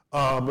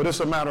 But it's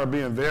a matter of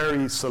being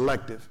very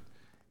selective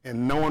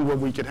and knowing what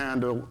we can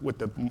handle with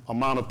the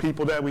amount of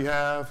people that we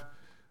have,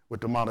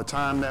 with the amount of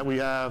time that we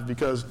have,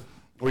 because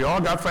we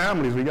all got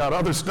families. We got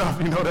other stuff,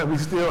 that we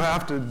still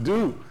have to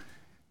do.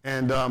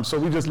 And so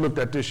we just looked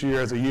at this year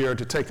as a year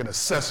to take an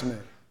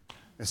assessment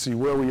and see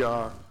where we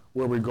are,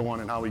 where we're going,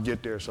 and how we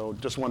get there. So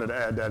just wanted to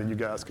add that, and you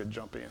guys could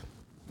jump in.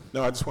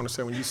 No, I just want to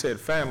say, when you said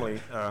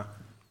family, when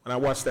I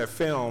watched that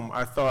film,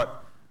 I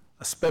thought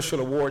a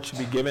special award should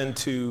be given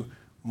to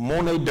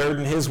Monet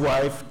Durden, his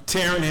wife,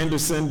 Taryn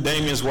Henderson,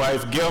 Damien's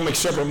wife, Gail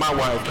McShepard, my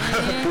wife,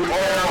 who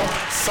all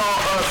saw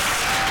us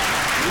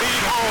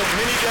leave home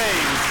many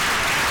days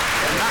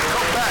and not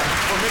come back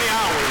for many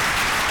hours.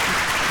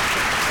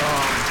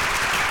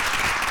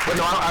 But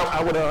no,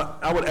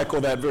 I would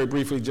echo that very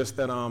briefly, just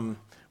that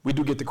we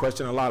do get the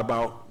question a lot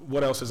about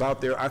what else is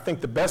out there. I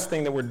think the best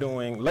thing that we're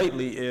doing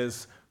lately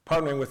is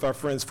partnering with our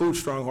friends Food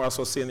Strong, who I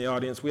also see in the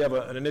audience. We have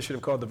an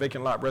initiative called the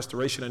Vacant Lot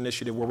Restoration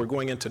Initiative, where we're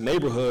going into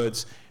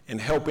neighborhoods and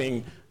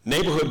helping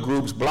neighborhood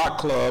groups, block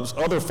clubs,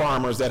 other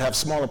farmers that have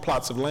smaller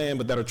plots of land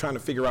but that are trying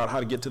to figure out how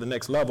to get to the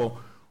next level.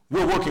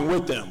 We're working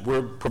with them.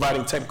 We're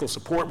providing technical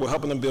support. We're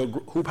helping them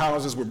build hoop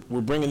houses.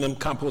 We're bringing them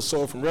compost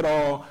soil from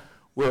Ridall.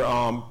 We're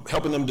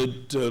helping them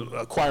to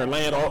acquire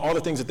land, all the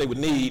things that they would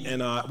need.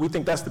 And we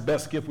think that's the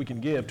best gift we can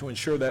give to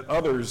ensure that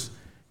others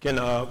can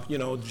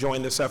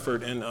join this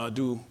effort and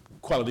do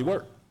quality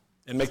work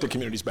and make their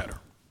communities better.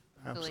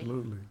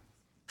 Absolutely.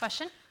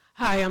 Question?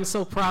 Hi, I'm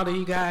so proud of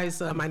you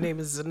guys. My name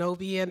is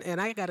Zenobia, and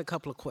I got a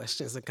couple of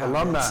questions and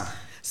comments. Alumni.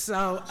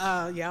 So,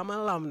 yeah, I'm an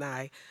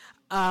alumni.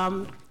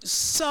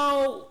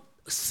 So,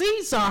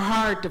 seeds are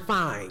hard to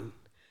find,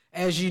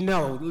 as you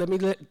know. Let me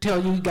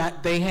tell you,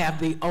 they have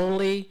the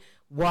only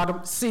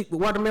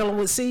watermelon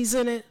with seeds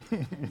in it.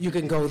 You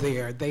can go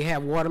there. They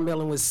have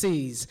watermelon with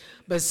seeds.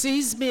 But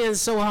seeds being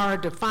so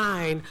hard to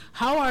find,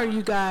 how are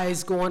you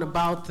guys going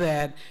about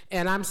that?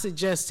 And I'm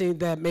suggesting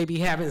that maybe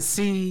having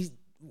seeds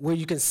where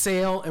you can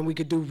sell, and we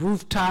could do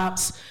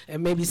rooftops,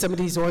 and maybe some of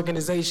these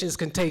organizations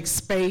can take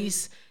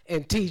space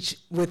and teach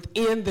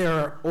within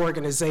their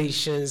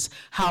organizations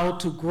how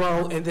to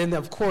grow, and then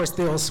of course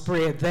they'll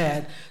spread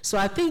that. So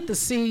I think the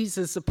seeds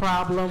is the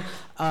problem.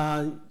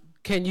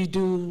 Can you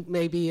do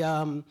maybe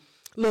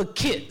little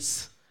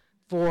kits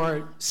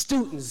for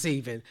students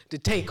even to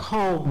take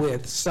home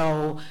with?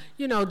 So,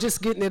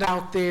 just getting it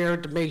out there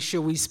to make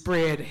sure we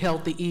spread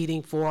healthy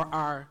eating for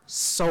our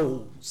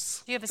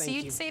souls. Do you have a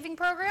seed saving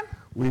program?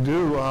 We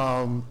do.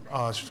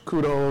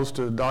 Kudos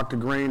to Dr.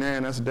 Green,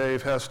 and that's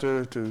Dave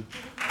Hester, to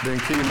Ben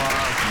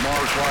Kemar,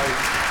 Mark White,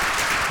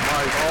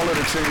 Mike, all of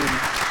the team,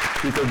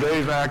 because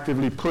they've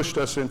actively pushed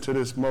us into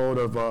this mode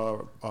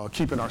of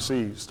keeping our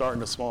seeds,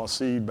 starting a small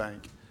seed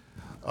bank.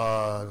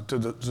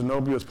 To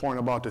Zenobia's point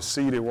about the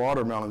seeded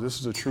watermelon, this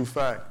is a true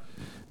fact.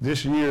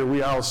 This year, we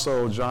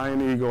outsold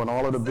Giant Eagle and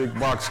all of the big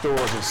box stores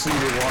with seeded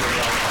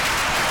watermelon.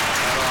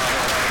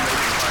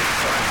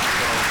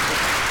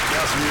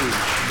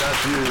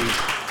 That's huge.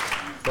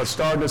 But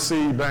starting a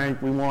seed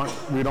bank, we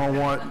don't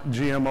want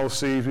GMO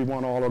seeds. We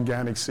want all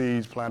organic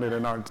seeds planted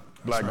in our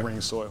black-green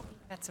soil.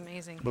 That's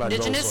amazing. Black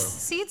Indigenous soil.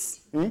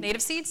 seeds?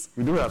 Native seeds?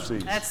 We do have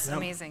seeds. That's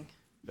amazing.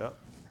 Yep.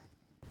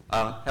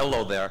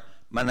 Hello there.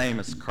 My name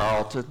is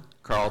Carlton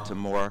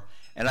Moore,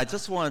 and I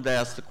just wanted to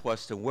ask the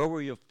question, where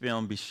will your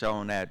film be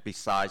shown at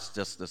besides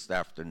just this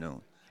afternoon?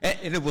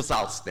 And it was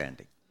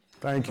outstanding.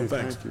 Thank you.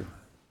 Thanks. Thank you.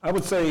 I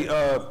would say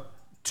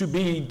to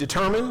be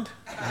determined.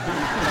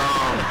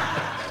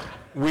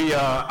 We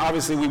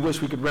obviously we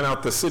wish we could rent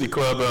out the City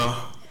Club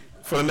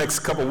for the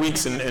next couple of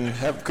weeks and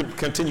have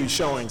continued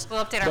showings.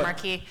 We'll update our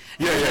marquee.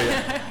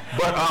 Yeah.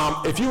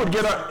 But if you would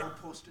get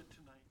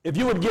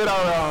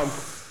our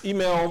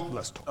email,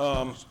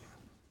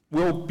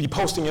 we'll be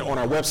posting it on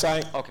our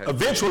website. Okay.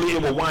 Eventually,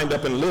 it will wind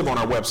up and live on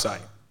our website.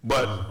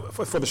 But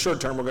for the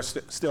short term, we're going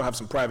to still have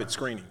some private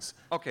screenings.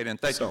 Okay, then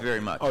thank you very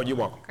much. Oh, you're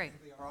welcome. Great.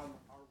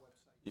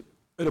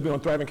 It'll be on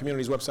Thriving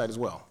Communities website as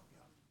well.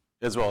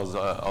 As well as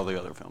all the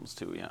other films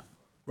too, yeah.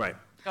 Right.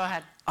 Go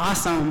ahead.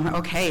 Awesome.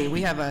 Okay, we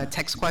have a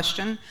text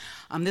question.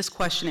 This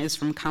question is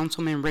from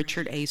Councilman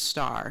Richard A.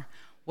 Starr.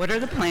 What are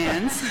the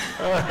plans?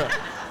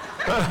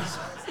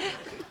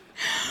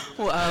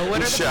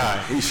 He's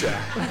shy.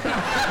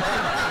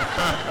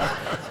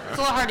 It's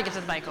a little hard to get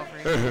to the mic over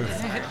here.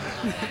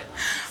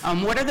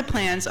 What are the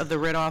plans of the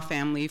Ridall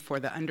family for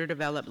the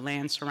underdeveloped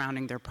land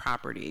surrounding their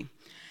property?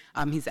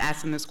 He's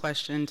asking this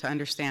question to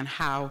understand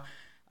how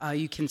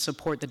you can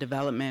support the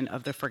development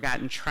of the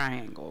Forgotten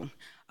Triangle.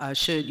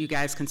 Should you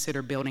guys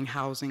consider building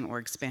housing or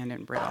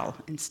expanding Ridall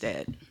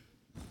instead?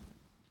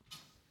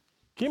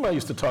 Kima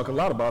used to talk a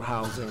lot about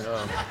housing.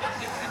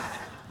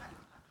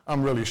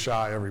 I'm really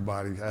shy,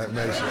 everybody.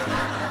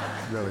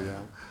 Really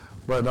am.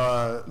 But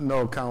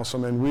no,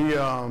 Councilman, we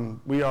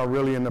are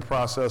really in the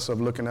process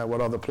of looking at what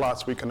other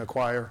plots we can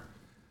acquire.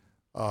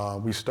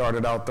 We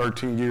started out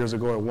 13 years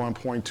ago at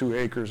 1.2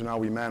 acres. Now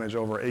we manage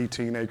over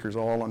 18 acres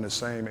all in the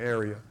same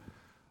area.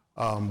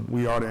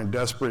 We are in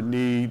desperate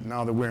need,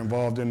 now that we're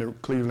involved in the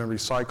Cleveland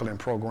Recycling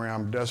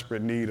Program,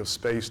 desperate need of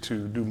space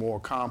to do more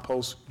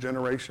compost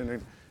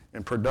generation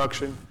and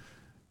production.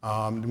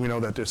 We know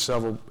that there's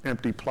several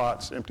empty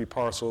plots, empty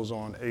parcels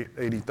on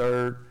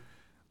 83rd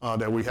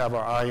that we have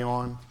our eye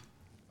on.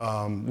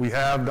 We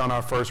have done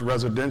our first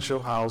residential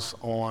house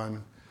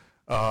on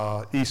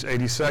East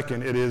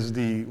 82nd. It is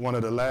one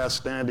of the last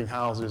standing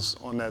houses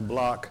on that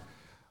block.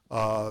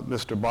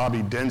 Mr.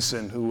 Bobby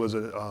Denson, who was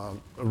an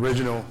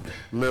original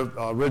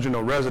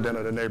resident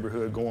of the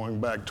neighborhood going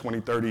back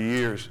 20, 30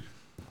 years,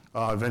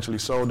 eventually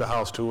sold the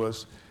house to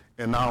us.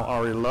 And now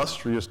our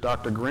illustrious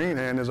Dr.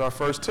 Greenhand is our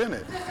first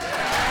tenant.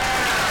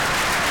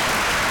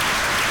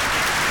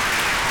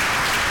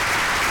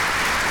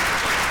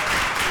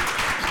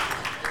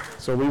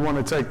 So we want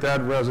to take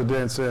that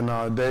residence in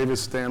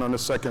Davis, stand on the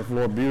second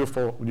floor,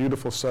 beautiful,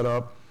 beautiful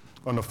setup.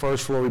 On the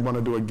first floor, we want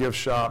to do a gift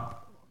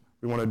shop.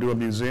 We want to do a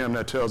museum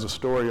that tells the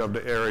story of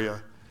the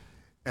area.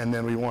 And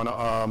then we want to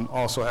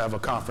also have a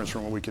conference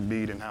room where we can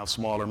meet and have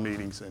smaller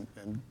meetings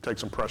and take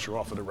some pressure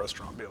off of the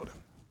restaurant building.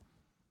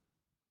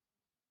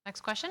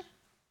 Next question.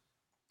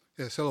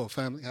 Yes, hello,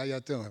 family. How y'all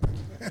doing?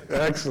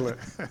 Excellent.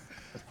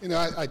 You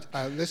know,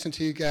 I listen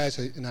to you guys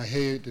and I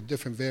hear the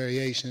different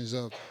variations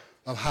of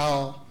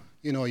how,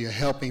 you know, you're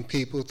helping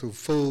people through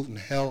food and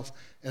health.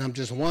 And I'm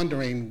just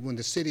wondering, when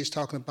the city is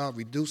talking about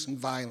reducing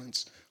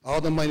violence, all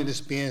the money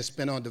that's being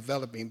spent on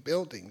developing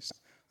buildings,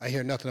 I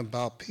hear nothing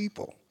about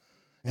people.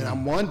 And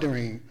I'm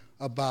wondering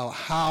about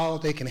how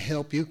they can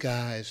help you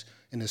guys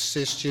and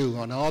assist you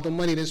on all the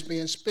money that's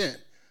being spent.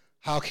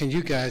 How can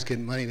you guys get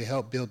money to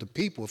help build the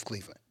people of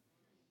Cleveland?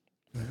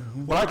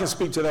 Well, I can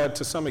speak to that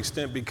to some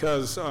extent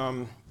because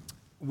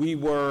we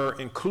were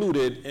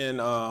included in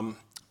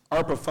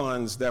ARPA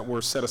funds that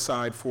were set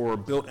aside for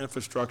built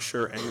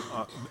infrastructure and,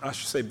 I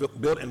should say,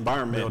 built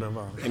environment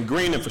and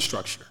green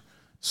infrastructure.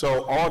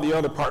 So all the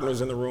other partners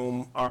in the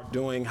room are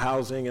doing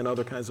housing and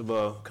other kinds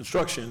of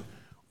construction.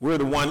 We're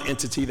the one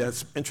entity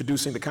that's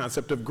introducing the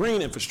concept of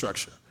green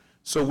infrastructure.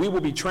 So we will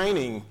be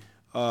training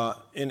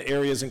in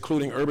areas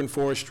including urban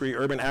forestry,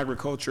 urban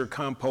agriculture,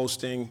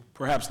 composting,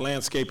 perhaps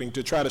landscaping,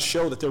 to try to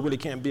show that there really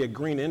can be a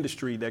green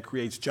industry that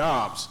creates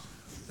jobs,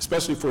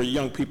 especially for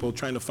young people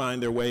trying to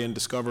find their way and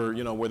discover,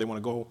 you know, where they want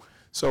to go.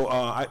 So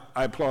I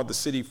applaud the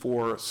city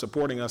for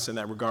supporting us in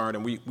that regard,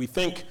 and we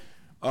think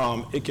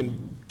it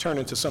can turn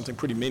into something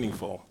pretty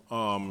meaningful.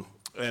 I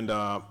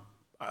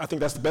think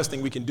that's the best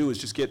thing we can do is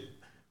just get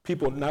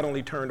people not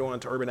only turned on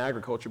to urban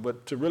agriculture,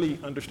 but to really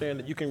understand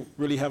that you can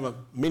really have a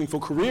meaningful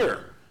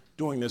career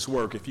doing this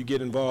work if you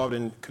get involved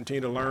and continue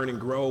to learn and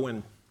grow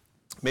and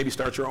maybe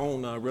start your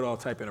own Rittal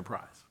type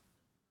enterprise.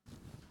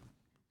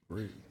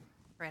 Right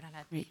on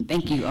ahead. Great.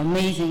 Thank you.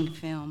 Amazing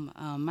film.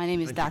 My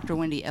name is Dr.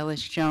 Wendy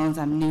Ellis Jones.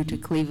 I'm new to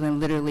Cleveland,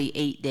 literally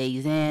 8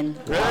 days in.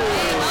 Hey,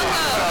 welcome.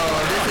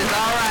 So this is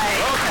all right.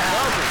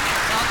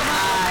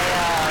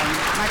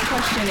 My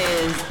question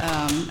is,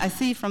 I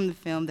see from the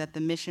film that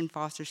the mission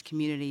fosters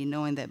community,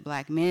 knowing that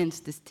black men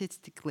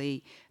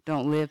statistically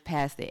don't live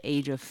past the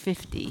age of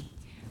 50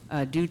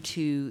 due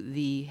to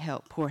the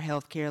poor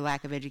health care,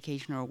 lack of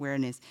education or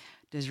awareness.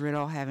 Does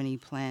Rittal have any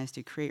plans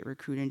to create,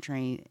 recruit, and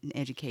train and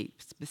educate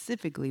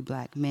specifically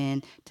black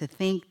men to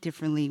think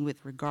differently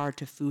with regard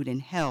to food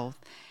and health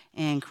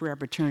and career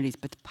opportunities,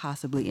 but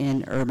possibly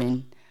in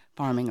urban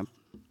farming?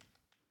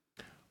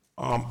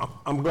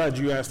 I'm glad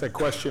you asked that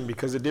question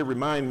because it did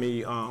remind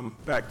me,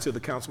 back to the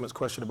councilman's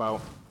question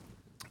about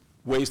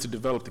ways to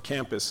develop the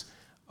campus.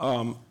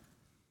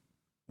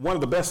 One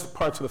of the best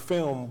parts of the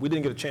film we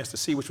didn't get a chance to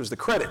see, which was the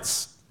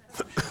credits.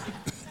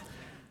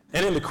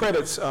 And in the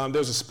credits,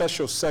 there's a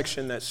special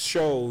section that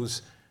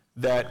shows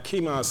that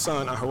Kima's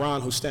son,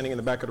 Aharon, who's standing in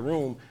the back of the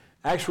room,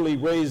 actually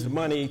raised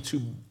money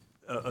to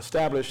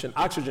establish an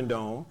oxygen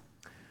dome,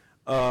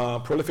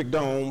 prolific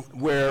dome,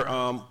 where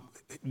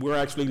we're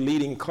actually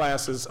leading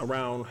classes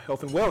around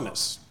health and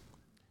wellness.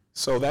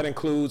 So that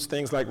includes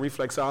things like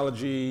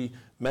reflexology,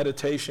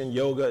 meditation,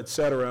 yoga, et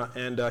cetera.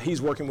 And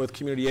he's working with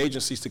community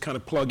agencies to kind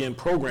of plug in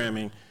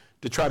programming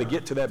to try to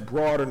get to that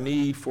broader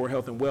need for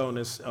health and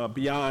wellness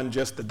beyond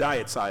just the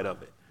diet side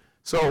of it.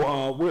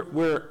 So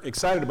we're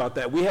excited about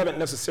that. We haven't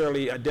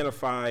necessarily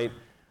identified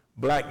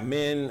black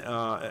men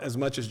as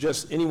much as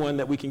just anyone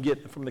that we can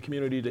get from the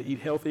community to eat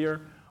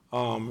healthier.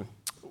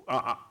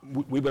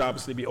 We would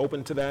obviously be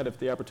open to that if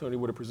the opportunity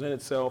were to present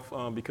itself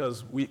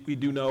because we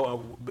do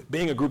know,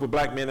 being a group of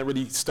black men that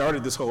really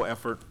started this whole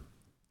effort,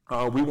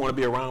 we want to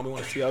be around, we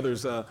want to see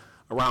others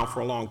around for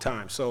a long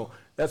time. So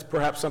that's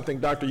perhaps something,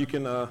 Doctor, you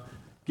can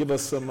give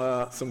us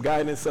some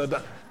guidance.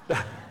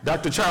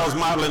 Dr. Charles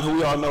Modlin, who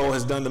we all know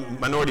has done the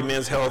Minority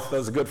Men's Health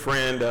as a good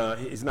friend,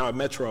 he's now at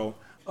Metro.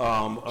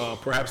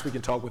 Perhaps we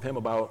can talk with him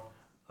about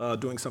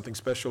doing something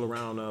special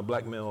around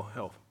black male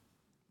health.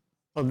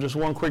 Just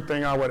one quick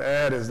thing I would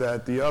add is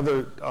that the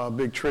other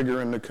big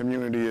trigger in the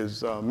community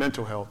is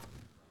mental health.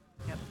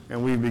 Yep.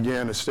 And we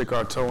began to stick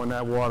our toe in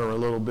that water a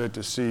little bit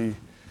to see,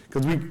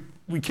 because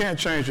we can't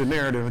change the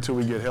narrative until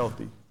we get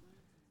healthy.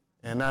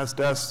 And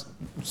that's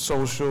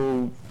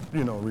social,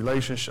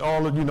 relationship,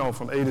 all of,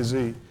 from A to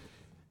Z.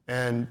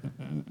 And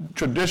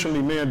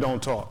traditionally, men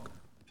don't talk.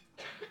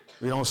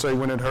 We don't say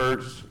when it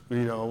hurts,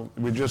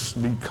 we're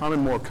just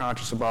becoming more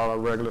conscious about our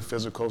regular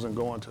physicals and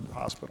going to the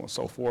hospital and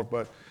so forth.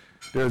 But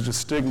there's a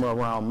stigma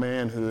around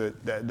manhood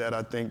that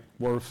I think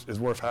is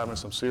worth having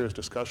some serious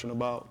discussion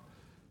about.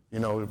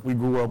 We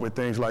grew up with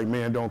things like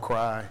men don't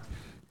cry.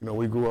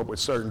 We grew up with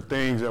certain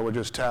things that were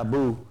just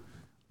taboo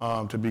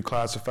to be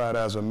classified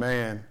as a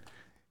man.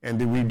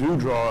 And we do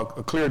draw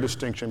a clear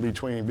distinction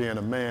between being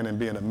a man and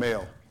being a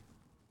male,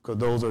 because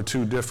those are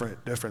two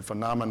different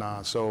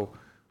phenomena. So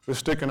we're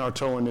sticking our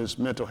toe in this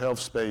mental health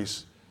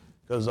space,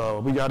 because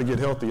we got to get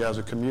healthy as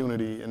a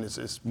community, and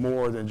it's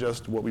more than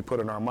just what we put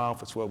in our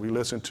mouth. It's what we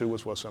listen to.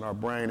 It's what's in our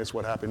brain. It's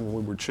what happened when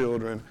we were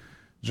children,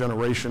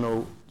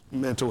 generational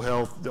mental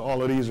health.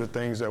 All of these are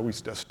things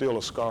that's still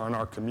a scar in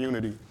our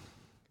community.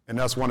 And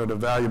that's one of the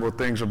valuable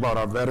things about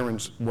our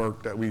veterans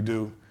work that we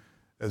do,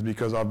 is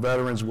because our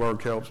veterans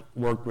work helps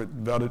work with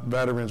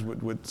veterans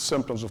with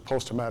symptoms of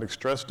post-traumatic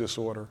stress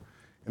disorder.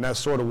 And that's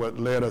sort of what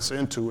led us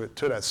to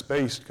that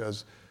space,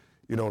 because,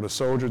 you know, the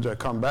soldiers that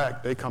come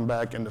back, they come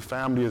back and the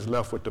family is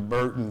left with the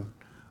burden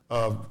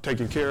of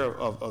taking care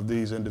of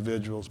these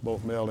individuals,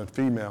 both male and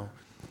female.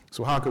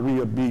 So how could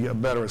we be a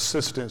better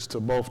assistance to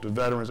both the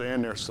veterans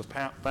and their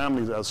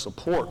families as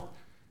support,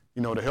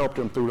 you know, to help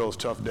them through those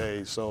tough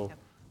days? So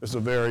it's a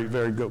very,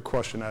 very good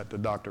question that the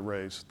doctor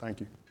raised.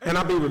 Thank you. And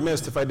I'd be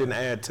remiss if I didn't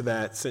add to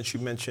that, since you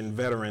mentioned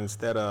veterans,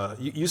 that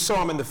you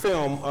saw him in the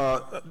film.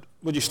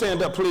 Would you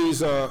stand up,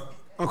 please,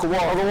 Uncle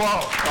Walt? Uncle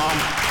Walt.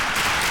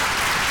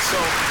 So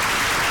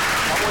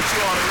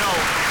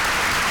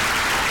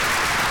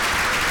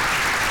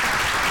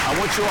I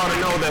want you all to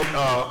know that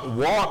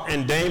Walt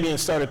and Damien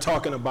started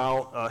talking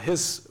about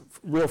his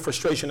real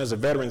frustration as a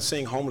veteran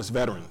seeing homeless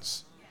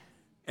veterans.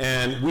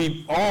 And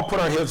we all put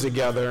our heads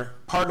together,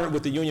 partnered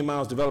with the Union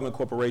Miles Development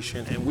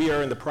Corporation, and we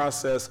are in the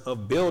process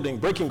of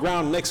breaking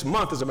ground next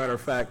month, as a matter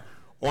of fact,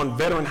 on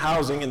veteran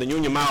housing in the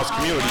Union Miles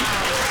community.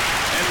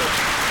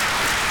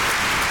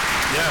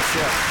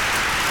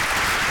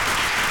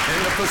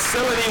 And the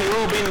facility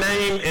will be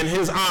named in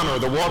his honor,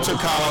 the Walter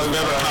Collins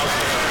Veteran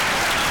Housing.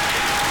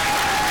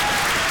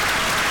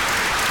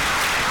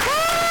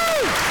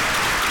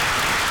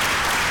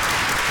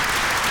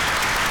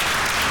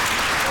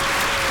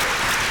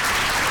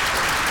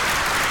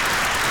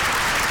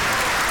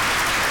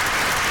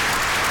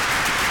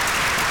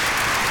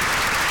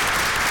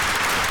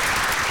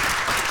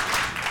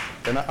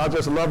 And I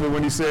just love it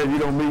when he said you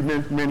don't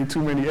meet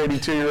too many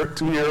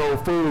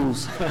 82-year-old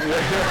fools.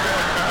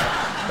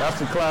 That's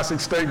the classic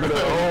statement of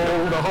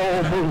the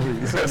whole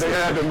movie. So they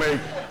had to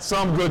make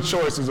some good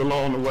choices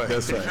along the way.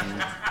 That's right.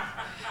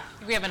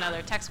 We have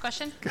another text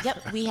question?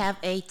 Yep, we have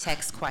a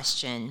text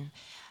question.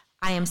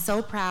 I am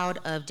so proud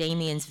of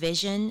Damien's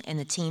vision and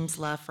the team's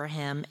love for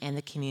him and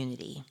the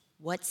community.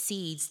 What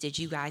seeds did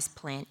you guys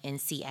plant in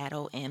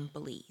Seattle and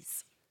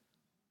Belize?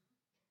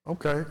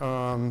 Okay.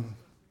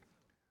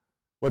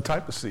 What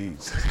type of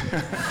seeds?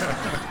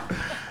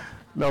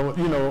 No,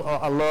 you know,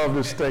 I love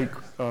this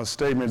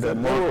statement that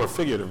Mark. Or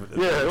figurative.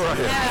 Yeah, right.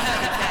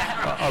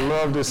 I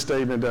love this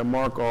statement that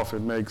Mark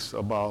often makes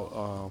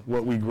about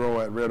what we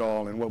grow at Red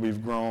All and what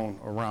we've grown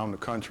around the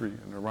country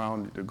and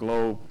around the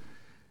globe.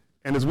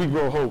 And as we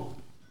grow hope,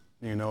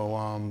 you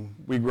know,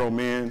 we grow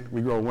men,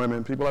 we grow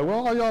women. People are like,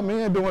 well, all y'all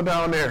men doing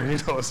down there, you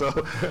know? So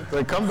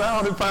they come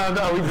down and find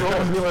out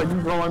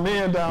we're growing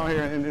men down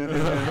here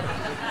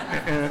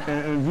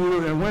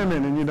and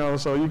women, and you know,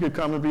 so you could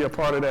come and be a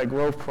part of that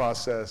growth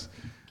process.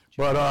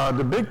 But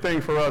the big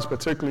thing for us,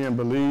 particularly in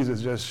Belize,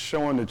 is just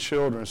showing the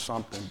children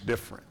something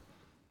different.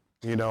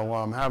 You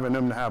know, having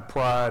them to have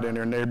pride in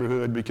their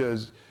neighborhood,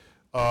 because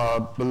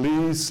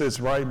Belize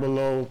sits right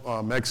below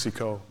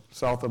Mexico,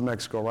 south of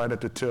Mexico, right at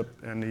the tip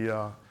in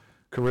the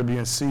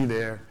Caribbean Sea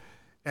there.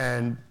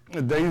 And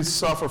they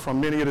suffer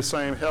from many of the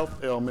same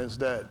health ailments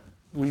that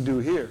we do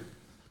here.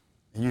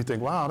 And you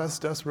think, wow,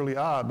 that's really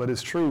odd, but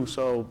it's true.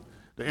 So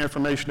the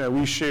information that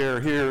we share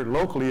here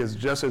locally is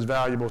just as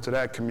valuable to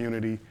that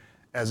community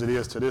as it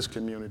is to this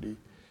community.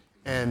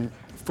 And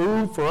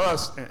food for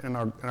us in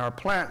our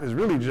plant is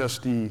really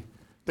just the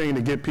thing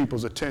to get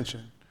people's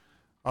attention.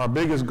 Our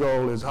biggest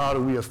goal is how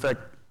do we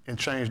affect and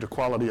change the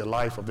quality of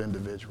life of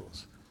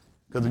individuals.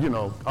 Because, you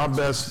know, our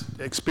best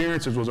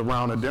experiences was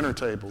around a dinner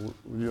table.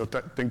 You know,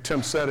 I think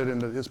Tim said it in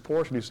his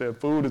portion. He said,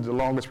 food is the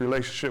longest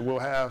relationship we'll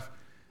have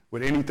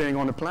with anything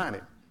on the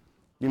planet.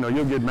 You know,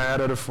 you'll get mad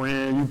at a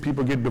friend,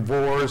 people get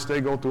divorced, they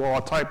go through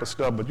all type of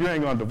stuff, but you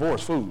ain't gonna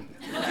divorce food.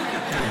 You're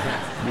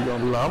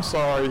gonna be like, I'm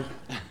sorry,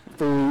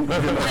 food. You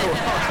know?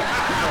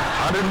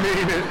 I didn't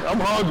mean it, I'm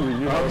hungry.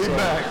 You know, I'll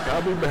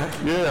be back.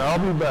 Yeah, I'll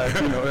be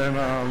back, you know.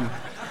 And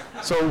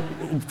so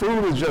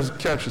food is just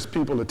catches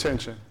people's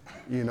attention,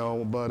 you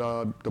know, but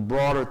the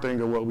broader thing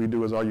of what we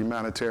do is our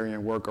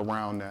humanitarian work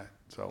around that.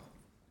 So,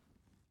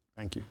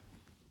 thank you.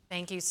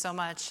 Thank you so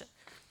much.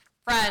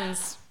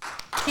 Friends,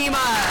 Kima,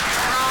 Rod,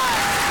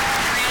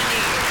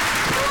 Randy.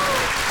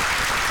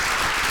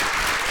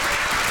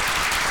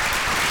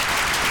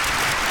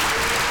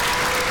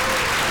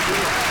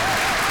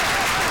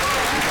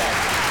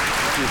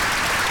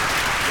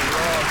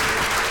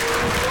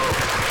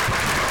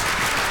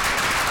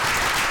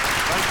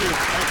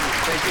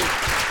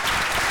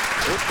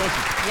 Thank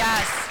you.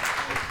 Yes.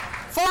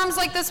 Forums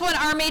like this one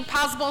are made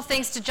possible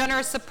thanks to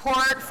generous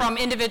support from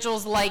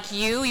individuals like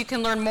you. You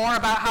can learn more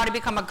about how to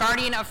become a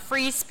guardian of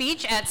free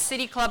speech at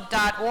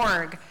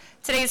cityclub.org.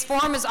 Today's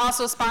forum is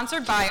also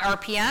sponsored by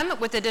RPM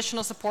with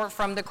additional support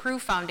from the Crew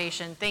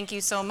Foundation. Thank you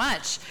so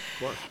much.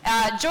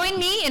 Join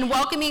me in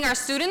welcoming our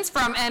students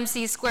from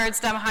MC Squared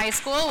STEM High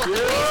School with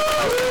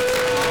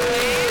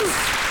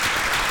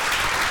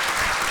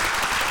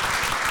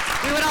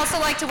We would also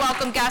like to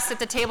welcome guests at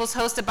the tables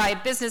hosted by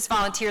Business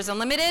Volunteers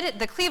Unlimited,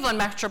 the Cleveland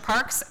Metro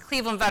Parks,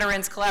 Cleveland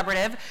Veterans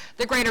Collaborative,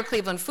 the Greater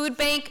Cleveland Food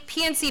Bank,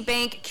 PNC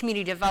Bank,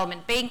 Community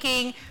Development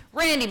Banking,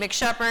 Randy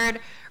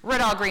McShepard,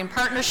 Red-All Green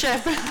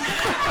Partnership,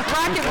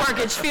 Rocket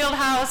Mortgage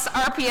Fieldhouse,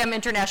 RPM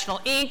International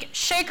Inc.,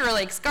 Shaker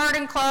Lakes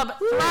Garden Club,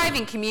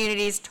 Thriving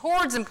Communities,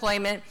 Towards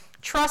Employment,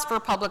 Trust for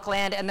Public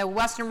Land, and the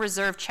Western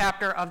Reserve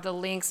chapter of the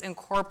Lynx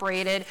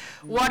Incorporated.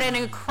 What an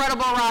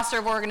incredible roster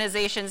of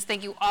organizations.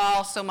 Thank you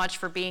all so much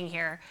for being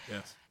here.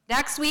 Yes.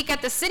 Next week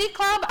at the City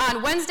Club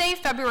on Wednesday,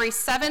 February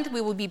 7th, we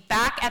will be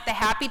back at the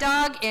Happy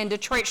Dog in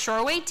Detroit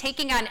Shoreway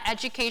taking on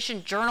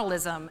education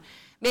journalism.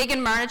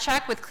 Megan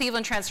Marnichek with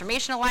Cleveland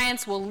Transformation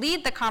Alliance will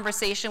lead the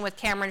conversation with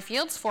Cameron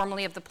Fields,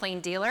 formerly of the Plain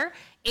Dealer,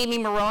 Amy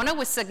Morona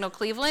with Signal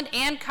Cleveland,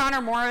 and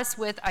Connor Morris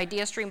with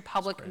IdeaStream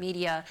Public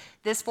Media.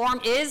 This forum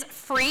is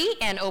free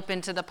and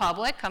open to the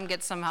public. Come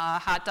get some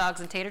hot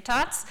dogs and tater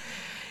tots.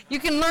 You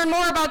can learn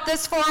more about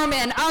this forum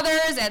and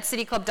others at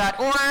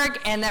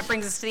cityclub.org, and that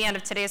brings us to the end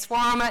of today's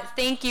forum.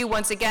 Thank you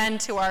once again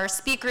to our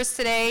speakers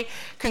today.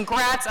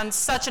 Congrats on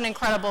such an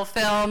incredible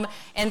film,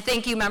 and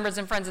thank you, members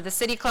and friends of the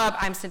City Club.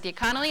 I'm Cynthia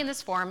Connolly, and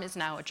this forum is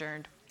now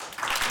adjourned.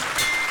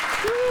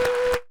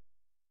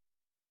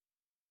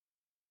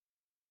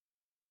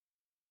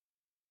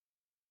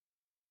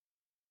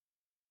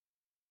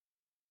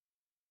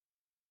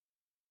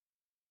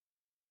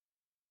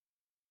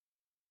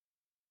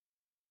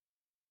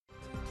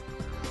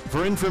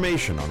 For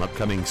information on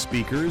upcoming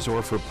speakers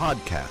or for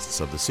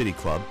podcasts of the City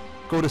Club,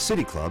 go to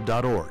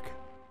cityclub.org.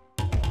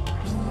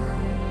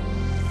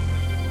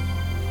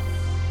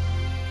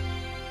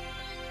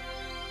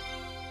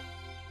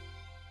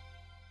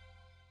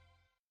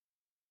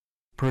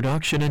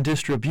 Production and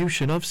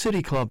distribution of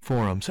City Club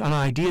forums on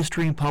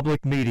IdeaStream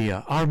Public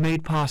Media are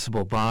made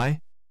possible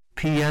by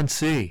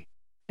PNC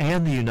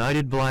and the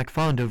United Black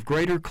Fund of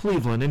Greater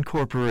Cleveland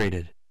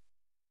Incorporated.